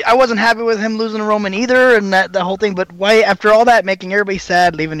 Like I wasn't happy with him losing to Roman either, and the whole thing. But why, after all that, making everybody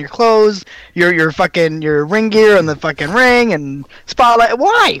sad, leaving your clothes, your ring gear, and the fucking ring and spotlight?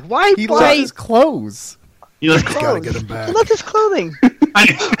 Why? He lost his clothes. He was Gotta get him back. He left his clothing.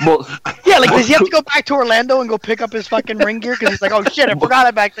 Well, Yeah, like does he have to go back to Orlando and go pick up his fucking ring gear because he's like, oh shit, I forgot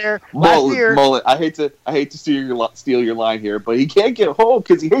it back there last year. Mullet, I hate to steal your line here, but he can't get home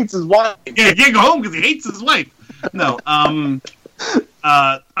because he hates his wife. Yeah, he can't go home because he hates his wife. No,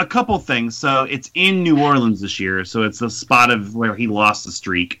 a couple things. So it's in New Orleans this year, so it's a spot of where he lost the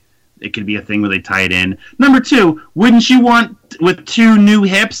streak. It could be a thing where they tie it in. Number two, wouldn't you want, with 2 new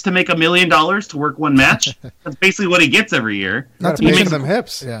hips, to make $1 million to work one match? That's basically what he gets every year. Not to He mention makes them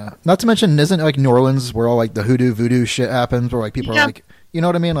hips. Yeah. Not to mention, isn't it like New Orleans where all like the hoodoo voodoo shit happens, where like people Yeah. are like, you know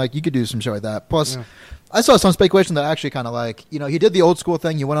what I mean? Like you could do some shit like that. Plus, I saw some speculation that actually kind of like, he did the old school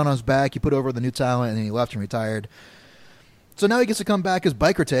thing. You went on his back, you put over the new talent, and then he left and retired. So now he gets to come back as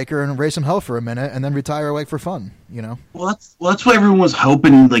Biker Taker and race some hell for a minute, and then retire like for fun. Well, that's what everyone was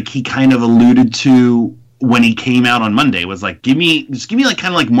hoping. Like he kind of alluded to when he came out on Monday, was like, give me like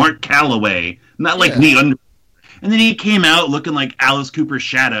kind of like Mark Calloway, not like me. And then he came out looking like Alice Cooper's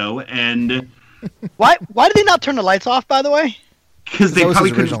shadow, and Why did they not turn the lights off? By the way. because they That was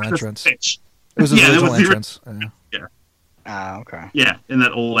probably his couldn't original fix entrance. the pitch. It was his Yeah, that original was the entrance. Ah, okay. Yeah, in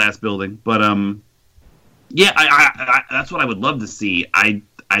that old ass building. But yeah, I that's what I would love to see. I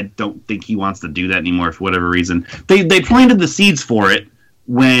don't think he wants to do that anymore for whatever reason. They planted the seeds for it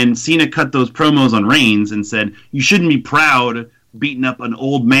when Cena cut those promos on Reigns and said you shouldn't be proud beating up an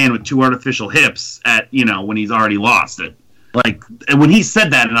old man with 2 artificial hips at when he's already lost it. Like, and when he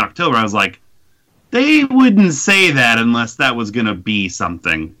said that in October, I was like, they wouldn't say that unless that was gonna be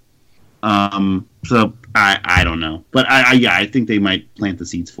something. So I don't know, but I think they might plant the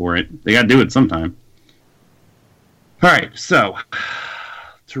seeds for it. They got to do it sometime. All right, so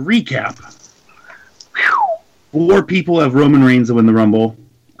to recap, 4 people have Roman Reigns to win the Rumble.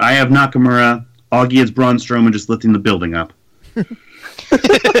 I have Nakamura. Augie has Braun Strowman just lifting the building up.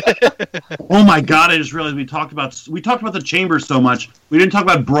 Oh my God! I just realized we talked about the Chamber so much. We didn't talk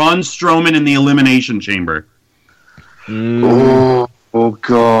about Braun Strowman in the Elimination Chamber. Oh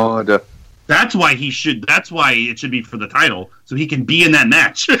God! That's why it should be for the title, so he can be in that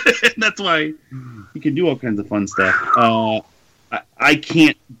match. That's why he can do all kinds of fun stuff. I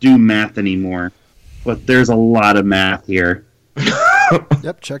can't do math anymore, but there's a lot of math here.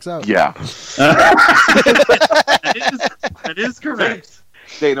 Yep, checks out. Yeah, That is correct.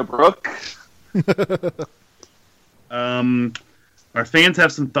 Dana Brooke. Our fans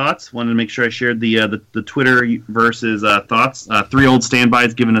have some thoughts. Wanted to make sure I shared the Twitter versus thoughts. 3 old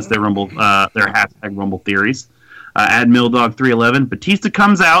standbys giving us their Rumble, their hashtag Rumble theories. At Milldog311, Batista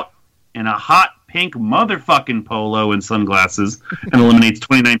comes out in a hot pink motherfucking polo and sunglasses and eliminates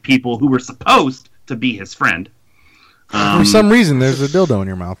 29 people who were supposed to be his friend. For some reason, there's a dildo in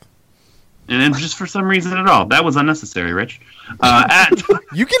your mouth. And then just for some reason at all. That was unnecessary, Rich.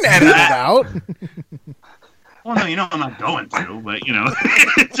 You can edit it out. Well, no, I'm not going to, but,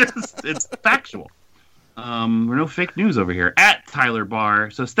 it's factual. We're no fake news over here. At Tyler Barr.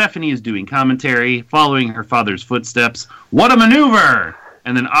 So Stephanie is doing commentary, following her father's footsteps. What a maneuver!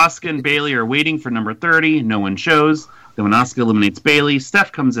 And then Asuka and Bayley are waiting for number 30. No one shows. Then when Asuka eliminates Bayley,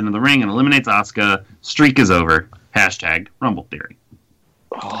 Steph comes into the ring and eliminates Asuka. Streak is over. Hashtag Rumble Theory.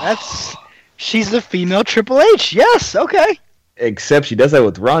 She's the female Triple H. Yes, okay. Except she does that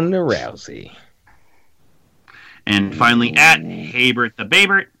with Ronda Rousey. And finally, at Haybert the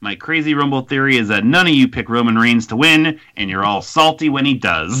Babert, my crazy Rumble theory is that none of you pick Roman Reigns to win, and you're all salty when he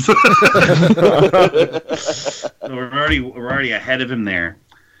does. So we're already ahead of him there.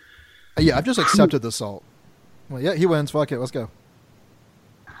 Yeah, I've just accepted the salt. Well, yeah, he wins. Fuck it. Let's go.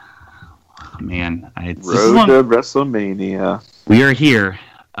 Man, Road to WrestleMania. We are here.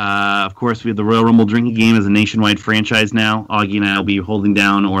 Of course, we have the Royal Rumble drinking game as a nationwide franchise now. Augie and I will be holding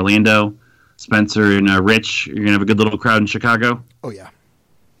down Orlando. Spencer and Rich, you're going to have a good little crowd in Chicago? Oh, yeah.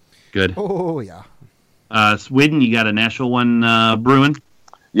 Good. Oh, yeah. Sweden, you got a Nashville one brewing?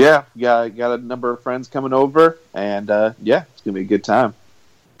 Yeah, got a number of friends coming over, and yeah, it's going to be a good time.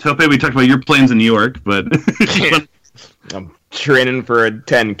 Tope, we talked about your plans in New York, but... I'm training for a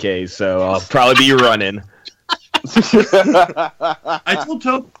 10K, so I'll probably be running. I told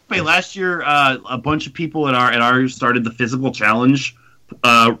Tope last year a bunch of people at our started the physical challenge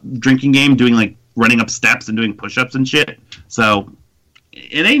drinking game, doing like running up steps and doing push-ups and shit. So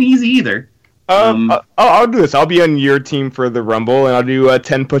it ain't easy either. I'll do this. I'll be on your team for the Rumble, and I'll do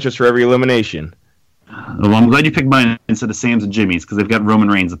 10 push-ups for every elimination. Well, I'm glad you picked mine instead of Sam's and Jimmy's, because they've got Roman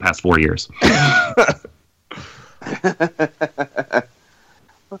Reigns the past 4 years.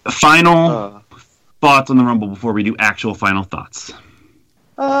 Final thoughts on the Rumble before we do actual final thoughts.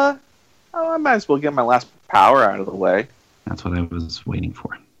 I might as well get my last power out of the way. That's what I was waiting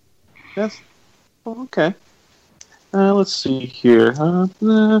for. Yes. Okay. Let's see here.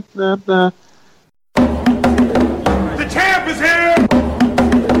 The champ is here!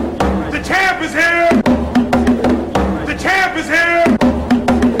 The champ is here! The champ is here! The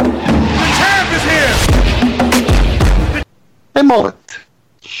champ is here! Hey, Mullet.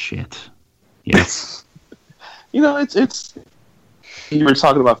 Shit. Yes. You know, it's. You were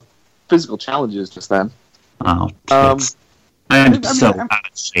talking about physical challenges just then. Oh, tits. I'm so out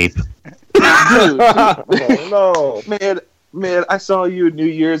of shape. Dude, no. man, I saw you at New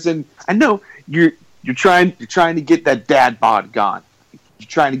Year's, and I know you're trying to get that dad bod gone. You're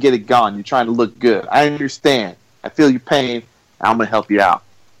trying to get it gone. You're trying to look good. I understand. I feel your pain. I'm gonna help you out.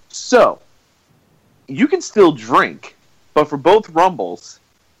 So, you can still drink, but for both Rumbles,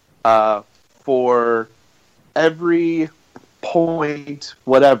 for every point,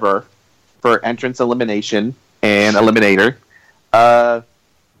 whatever, for entrance, elimination, and eliminator,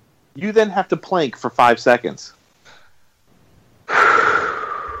 you then have to plank for 5 seconds.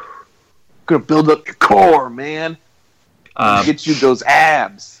 Gonna build up your core, man. Get you those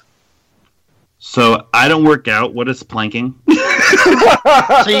abs. So I don't work out. What is planking?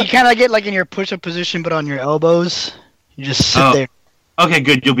 So you kind of get like in your push-up position, but on your elbows. You just sit there. Okay,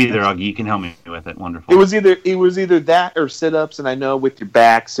 good. You'll be there, Augie. You can help me with it. Wonderful. It was either that or sit-ups, and I know with your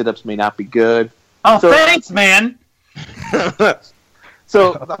back, sit-ups may not be good. Oh, so, thanks, man.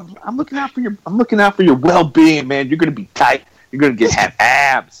 So I'm looking out for your well-being, man. You're gonna be tight. You're gonna have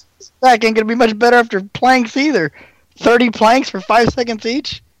abs. That ain't gonna be much better after planks either. 30 planks for 5 seconds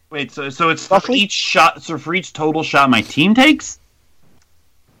each. Wait, so it's for each shot. So for each total shot my team takes.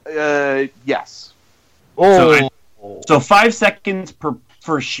 Yes. Oh. So 5 seconds per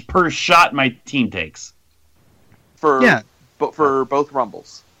shot my team takes. But for both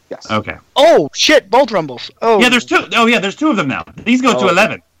Rumbles. Yes. Okay. Oh shit! Both Rumbles. Oh yeah, there's two. Oh yeah, there's two of them now. These go to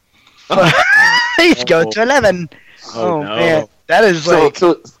 11. These go to 11. Oh no. Man, that is like.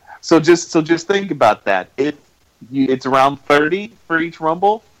 So just think about that. It's around 30 for each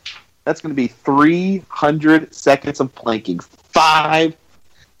Rumble. That's going to be 300 seconds of planking. 5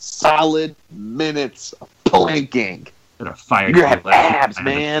 solid minutes of planking. You're gonna have abs,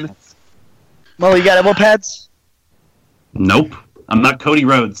 man. Well, you got elbow pads? Nope. I'm not Cody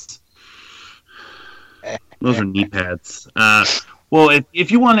Rhodes. Those are knee pads. Well,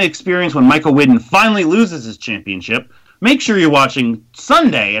 if you want to experience when Michael Whidden finally loses his championship, make sure you're watching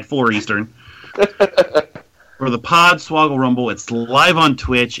Sunday at 4 Eastern for the Podswoggle Rumble. It's live on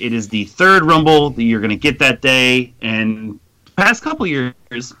Twitch. It is the third Rumble that you're going to get that day. And the past couple years,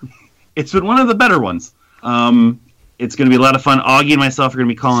 it's been one of the better ones. It's going to be a lot of fun. Augie and myself are going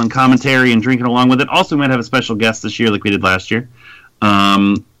to be calling commentary and drinking along with it. Also, we might have a special guest this year like we did last year.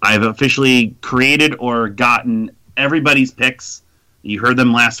 I've officially created or gotten everybody's picks. You heard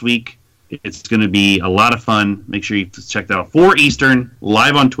them last week. It's going to be a lot of fun. Make sure you check that out. 4 Eastern,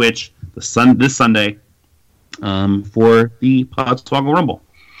 live on Twitch this Sunday for the Podswoggle Rumble,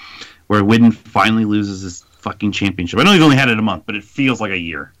 where Whidden finally loses his fucking championship. I know he's only had it a month, but it feels like a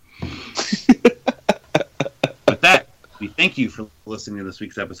year. With that, we thank you for listening to this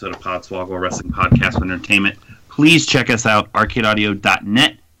week's episode of Podswoggle Wrestling Podcast and Entertainment. Please check us out,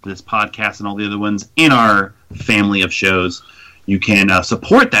 arcadeaudio.net, for this podcast and all the other ones in our family of shows. You can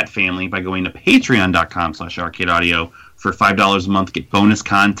support that family by going to patreon.com/arcadeaudio. For $5 a month, get bonus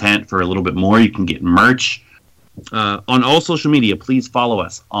content. For a little bit more, you can get merch. On all social media, please follow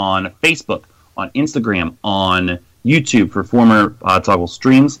us on Facebook, on Instagram, on YouTube for former Podswoggle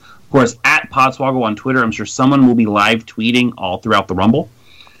streams. Of course, at Podswoggle on Twitter. I'm sure someone will be live tweeting all throughout the Rumble.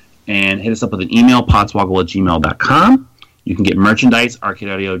 And hit us up with an email, podswoggle@gmail.com. You can get merchandise,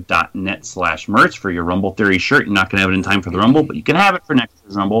 arcadeaudio.net/merch for your Rumble Theory shirt. You're not going to have it in time for the Rumble, but you can have it for next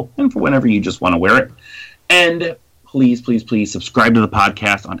year's Rumble and for whenever you just want to wear it. And please, please, please subscribe to the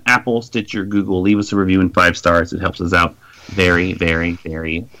podcast on Apple, Stitcher, Google. Leave us a review and 5 stars. It helps us out very, very,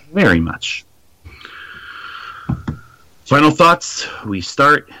 very, very much. Final thoughts. We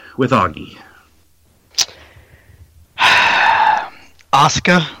start with Augie.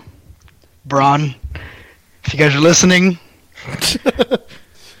 Asuka, Braun, if you guys are listening,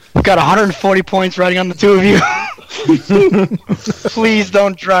 we've got 140 points riding on the two of you. Please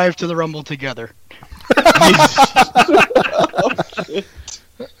don't drive to the Rumble together.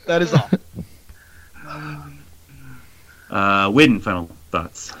 That is all. Whidden, final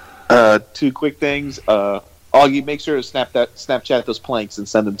thoughts. 2 quick things. Augie, make sure to Snapchat those planks and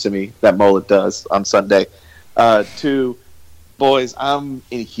send them to me. That Mullet does on Sunday. 2, Boys, I'm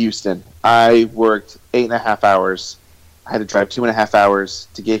in Houston. I worked 8.5 hours. I had to drive 2.5 hours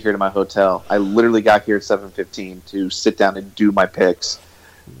to get here to my hotel. I literally got here at 7:15 to sit down and do my picks.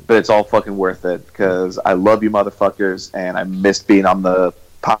 But it's all fucking worth it because I love you motherfuckers and I missed being on the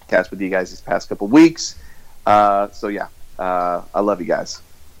podcast with you guys these past couple weeks. I love you guys.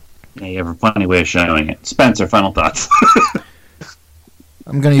 Yeah, you have a funny way of showing it. Spencer, final thoughts.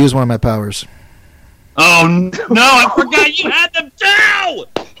 I'm going to use one of my powers. Oh, no, I forgot you had them too!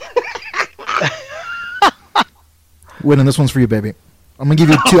 Winning, this one's for you, baby. I'm going to give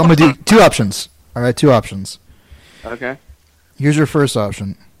you two. I'm going to do two options. All right, two options. Okay. Here's your first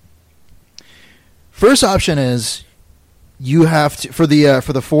option. First option is you have to for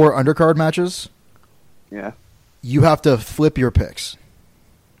the 4 undercard matches. Yeah. You have to flip your picks.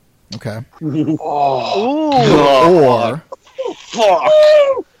 Okay. Oh. Or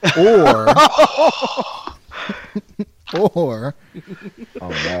Oh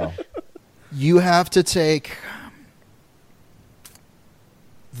no. you have to take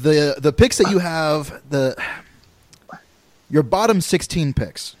the picks that you have, your bottom 16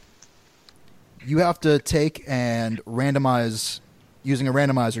 picks. You have to take and randomize using a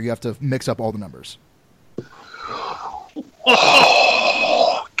randomizer. You have to mix up all the numbers.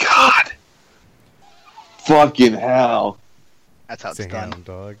 Oh, God. Fucking hell. That's how it's done. Damn,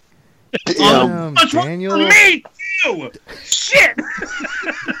 dog. Damn. That's one Daniel. for me, too! Shit!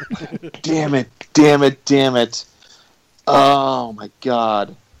 Damn it. Oh, my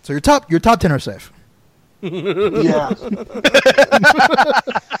God. So your top 10 are safe. Yeah.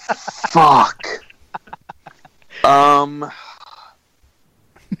 Fuck. God,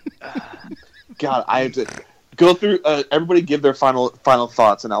 I have to go through. Everybody, give their final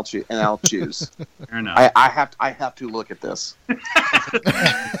thoughts, and I'll choose. Fair enough. I have to look at this.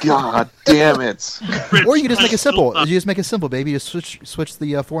 God damn it! Or you can just make it simple. You just make it simple, baby. You switch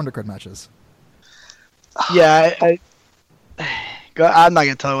the 4 undercard matches. Yeah, I'm not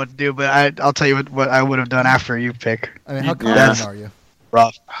gonna tell you what to do, but I'll tell you what I would have done after you pick. I mean, how Yeah. confident are you?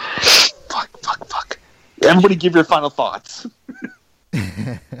 Rough. Fuck. Everybody, give your final thoughts.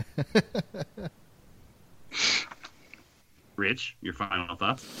 Rich, your final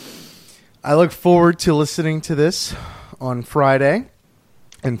thoughts? I look forward to listening to this on Friday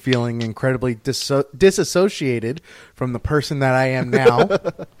and feeling incredibly disassociated from the person that I am now.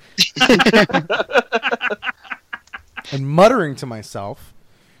 And muttering to myself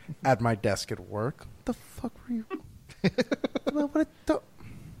at my desk at work, what the fuck were you?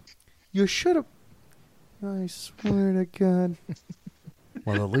 You should have. I swear to God.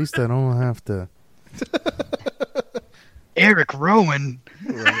 Well, at least I don't have to. Eric Rowan.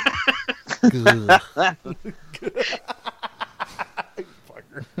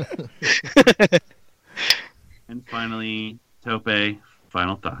 And finally, Tope,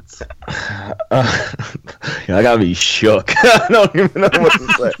 final thoughts. I gotta be shook. I don't even know what to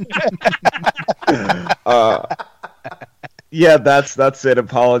say. Yeah, that's it.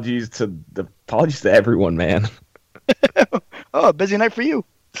 Apologies to everyone, man. Oh, busy night for you.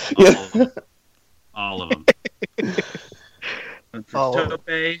 All of them. And for All of them.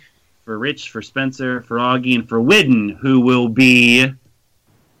 Tope, for Rich, for Spencer, for Augie, and for Widden, who will be...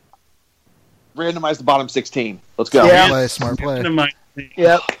 Randomize the bottom 16. Let's go. Yeah. Smart play.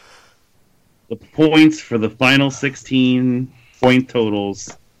 Yep. The points for the final 16 point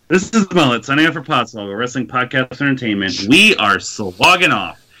totals. This is Mullet, signing up for Podswoggle, Wrestling Podcast Entertainment. We are slogging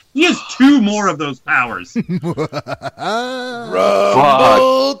off. He has 2 more of those powers.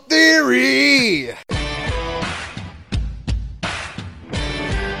 Rumble Theory!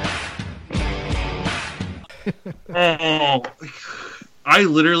 Oh, I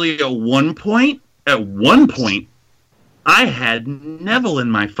literally at one point, I had Neville in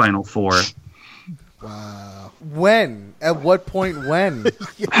my final 4. Wow. When? At what point when?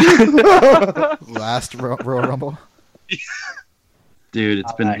 Last Royal Rumble. Dude,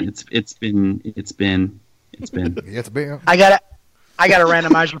 it's been. You have to be. I got a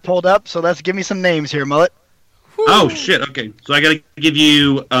randomizer pulled up, so let's give me some names here, Mullet. Oh shit! Okay, so I gotta give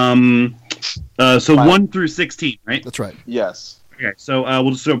you 1 through 16, right? That's right. Yes. Okay, so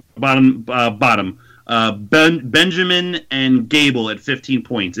we'll just throw bottom. Benjamin and Gable at 15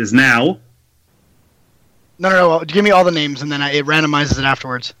 points is now. No. Give me all the names, and then it randomizes it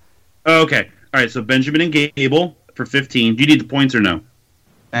afterwards. Okay, all right. So Benjamin and Gable for 15. Do you need the points or no?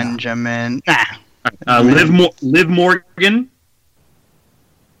 Benjamin. Liv Morgan.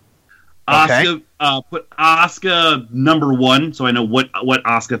 Okay. Asuka, put Asuka number 1, so I know what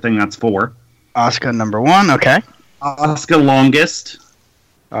Asuka thing that's for. Asuka number 1. Okay. Asuka longest.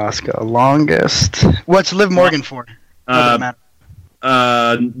 Asuka longest. What's Liv Morgan for? Doesn't matter.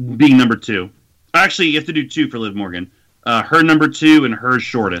 being number 2. Actually, you have to do 2 for Liv Morgan. Her number 2 and her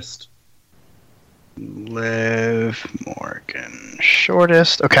shortest. Liv Morgan,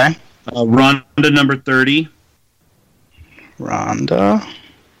 shortest. Okay. Ronda number 30. Ronda.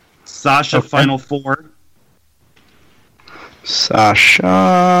 Sasha Final 4.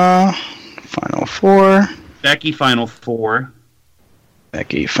 Sasha Final 4. Becky Final 4.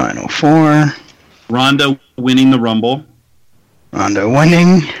 Becky Final 4. Ronda winning the Rumble. Ronda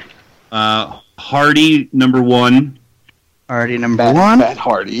winning. Hardy number 1. Hardy number 1. Matt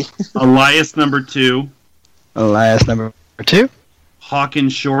Hardy. Elias number 2. Elias number 2.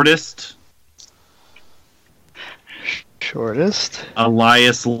 Hawkins shortest. Shortest.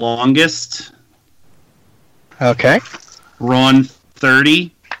 Elias longest. Okay. Ron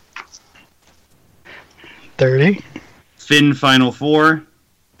 30. 30. Finn Final 4.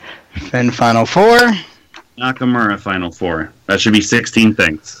 Finn Final 4. Nakamura Final 4. That should be 16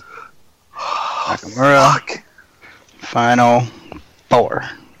 things. Nakamura. Final 4.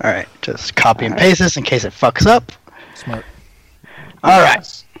 Alright, just copy and paste this in case it fucks up. Smart.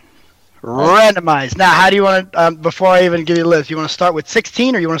 Alright. Randomize. Now, how do you want to, before I even give you a list, you want to start with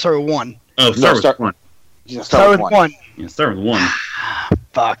 16 or you want to start with 1? Oh, start with 1. Start with 1. Yeah, start with 1.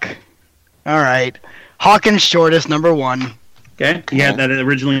 Fuck. Alright. Hawkins shortest, number 1. Okay. He had that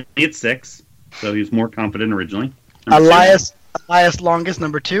originally at 6, so he was more confident originally. Elias longest,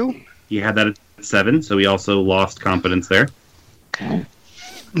 number 2. He had that at 7, so he also lost confidence there. 3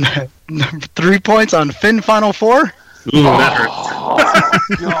 points on Finn Final 4. Ooh, that hurts. Oh,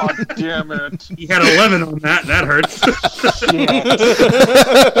 God damn it. He had 11 on that. That hurts.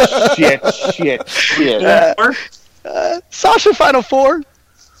 Shit. Sasha Final 4.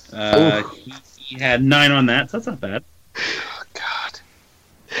 He had 9 on that, so that's not bad. Oh, God.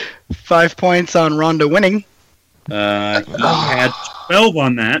 5 points on Ronda winning. He had 12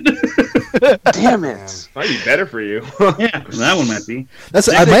 on that. Damn it. Might be better for you. Yeah, that one might be.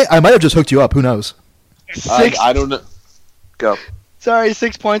 I might have just hooked you up. Who knows? I don't know. Go. Sorry,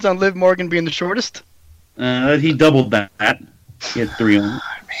 6 points on Liv Morgan being the shortest. He doubled that. He had 3 on it.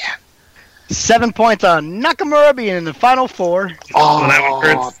 7 points on Nakamura being in the Final 4. Oh, that one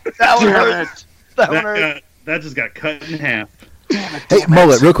hurts. That one damn hurts. That one hurts. That just got cut in half. Hey,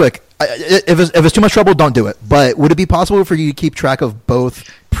 Mullet, real quick. If it's too much trouble, don't do it. But would it be possible for you to keep track of both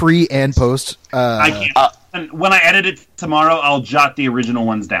pre and post? I can't. And when I edit it tomorrow, I'll jot the original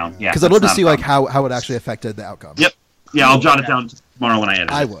ones down. Yeah, because I'd love to see like how it actually affected the outcome. Yep. Yeah, I'll jot it down tomorrow when I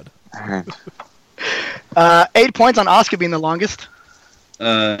edit. I would. 8 points on Asuka being the longest.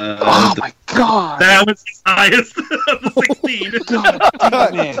 Oh my God. That was his highest of the 16. God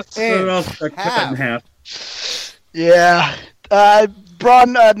damn it. So I'll cut that in half. Yeah.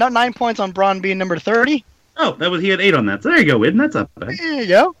 Braun, 9 points on Braun being number 30. Oh, he had 8 on that. So there you go, Wid. That's not bad. There you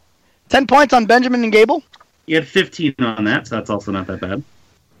go. 10 points on Benjamin and Gable. He had 15 on that, so that's also not that bad.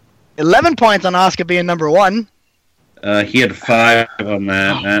 11 points on Asuka being number 1. He had 5 on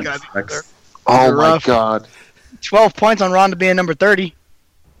that. Oh, That God. sucks. Oh my Rough. God. 12 points on Ronda being number 30.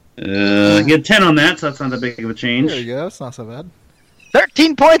 He had 10 on that, so that's not that big of a change. There you go. It's not so bad.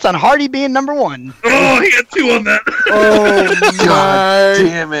 13 points on Hardy being number 1. Oh, he had 2 on that. Oh God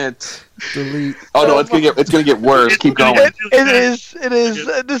damn it. Delete. Oh no, it's gonna get worse. Keep going. It is.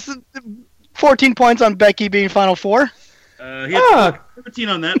 This is 14 points on Becky being Final 4. He had 13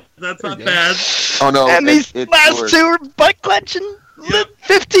 on that. That's not bad. Oh no. And these it's last worse. 2 are butt clenching. Yep.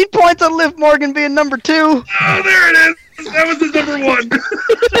 15 points on Liv Morgan being number 2. Oh, there it is. That was his number 1.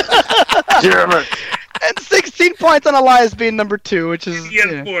 Damn it. And 16 points on Elias being number 2, which is... He had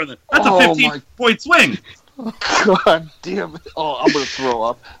yeah. 4 of them. That's Oh, a 15-point swing. God damn it. Oh, I'm gonna throw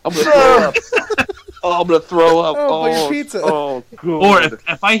up. I'm gonna throw up. Oh, I'm gonna throw up. Oh, but your pizza. Oh, God. Or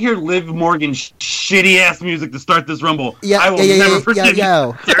if I hear Liv Morgan shitty-ass music to start this Rumble, I will never forgive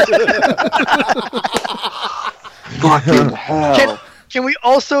you. Fucking hell. Can we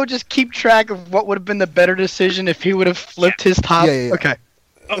also just keep track of what would have been the better decision if he would have flipped his top? Yeah. Okay.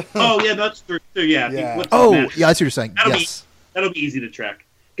 Oh, yeah, that's true, too. Yeah. Yeah. Oh, yeah, I see what you're saying. That'll Yes. That'll be easy to track.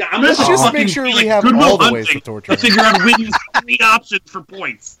 God, I'm gonna Let's just fucking make sure be we like have Good Will all the ways Hunting to torture to him. figure out which 3 options for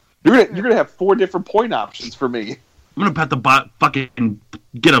points. You're gonna have 4 different point options for me. I'm gonna have to fucking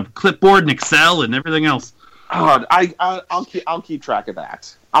get a clipboard and Excel and everything else. God, I'll keep track of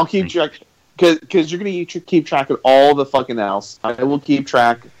that. I'll keep track because you're gonna keep track of all the fucking else. I will keep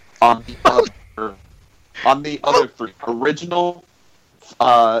track on the other 3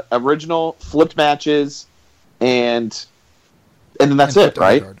 original flipped matches, and then that's it,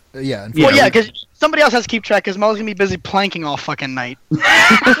 right? Yeah. And Well, yeah, because somebody else has to keep track because Mo's going to be busy planking all fucking night.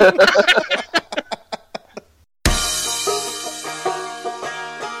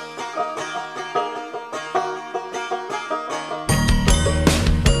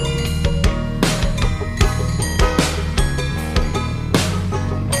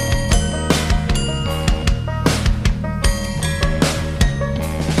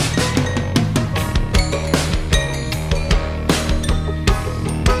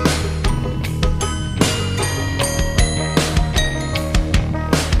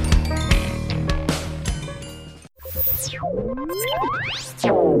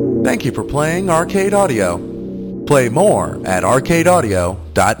 Thank you for playing Arcade Audio. Play more at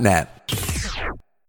arcadeaudio.net.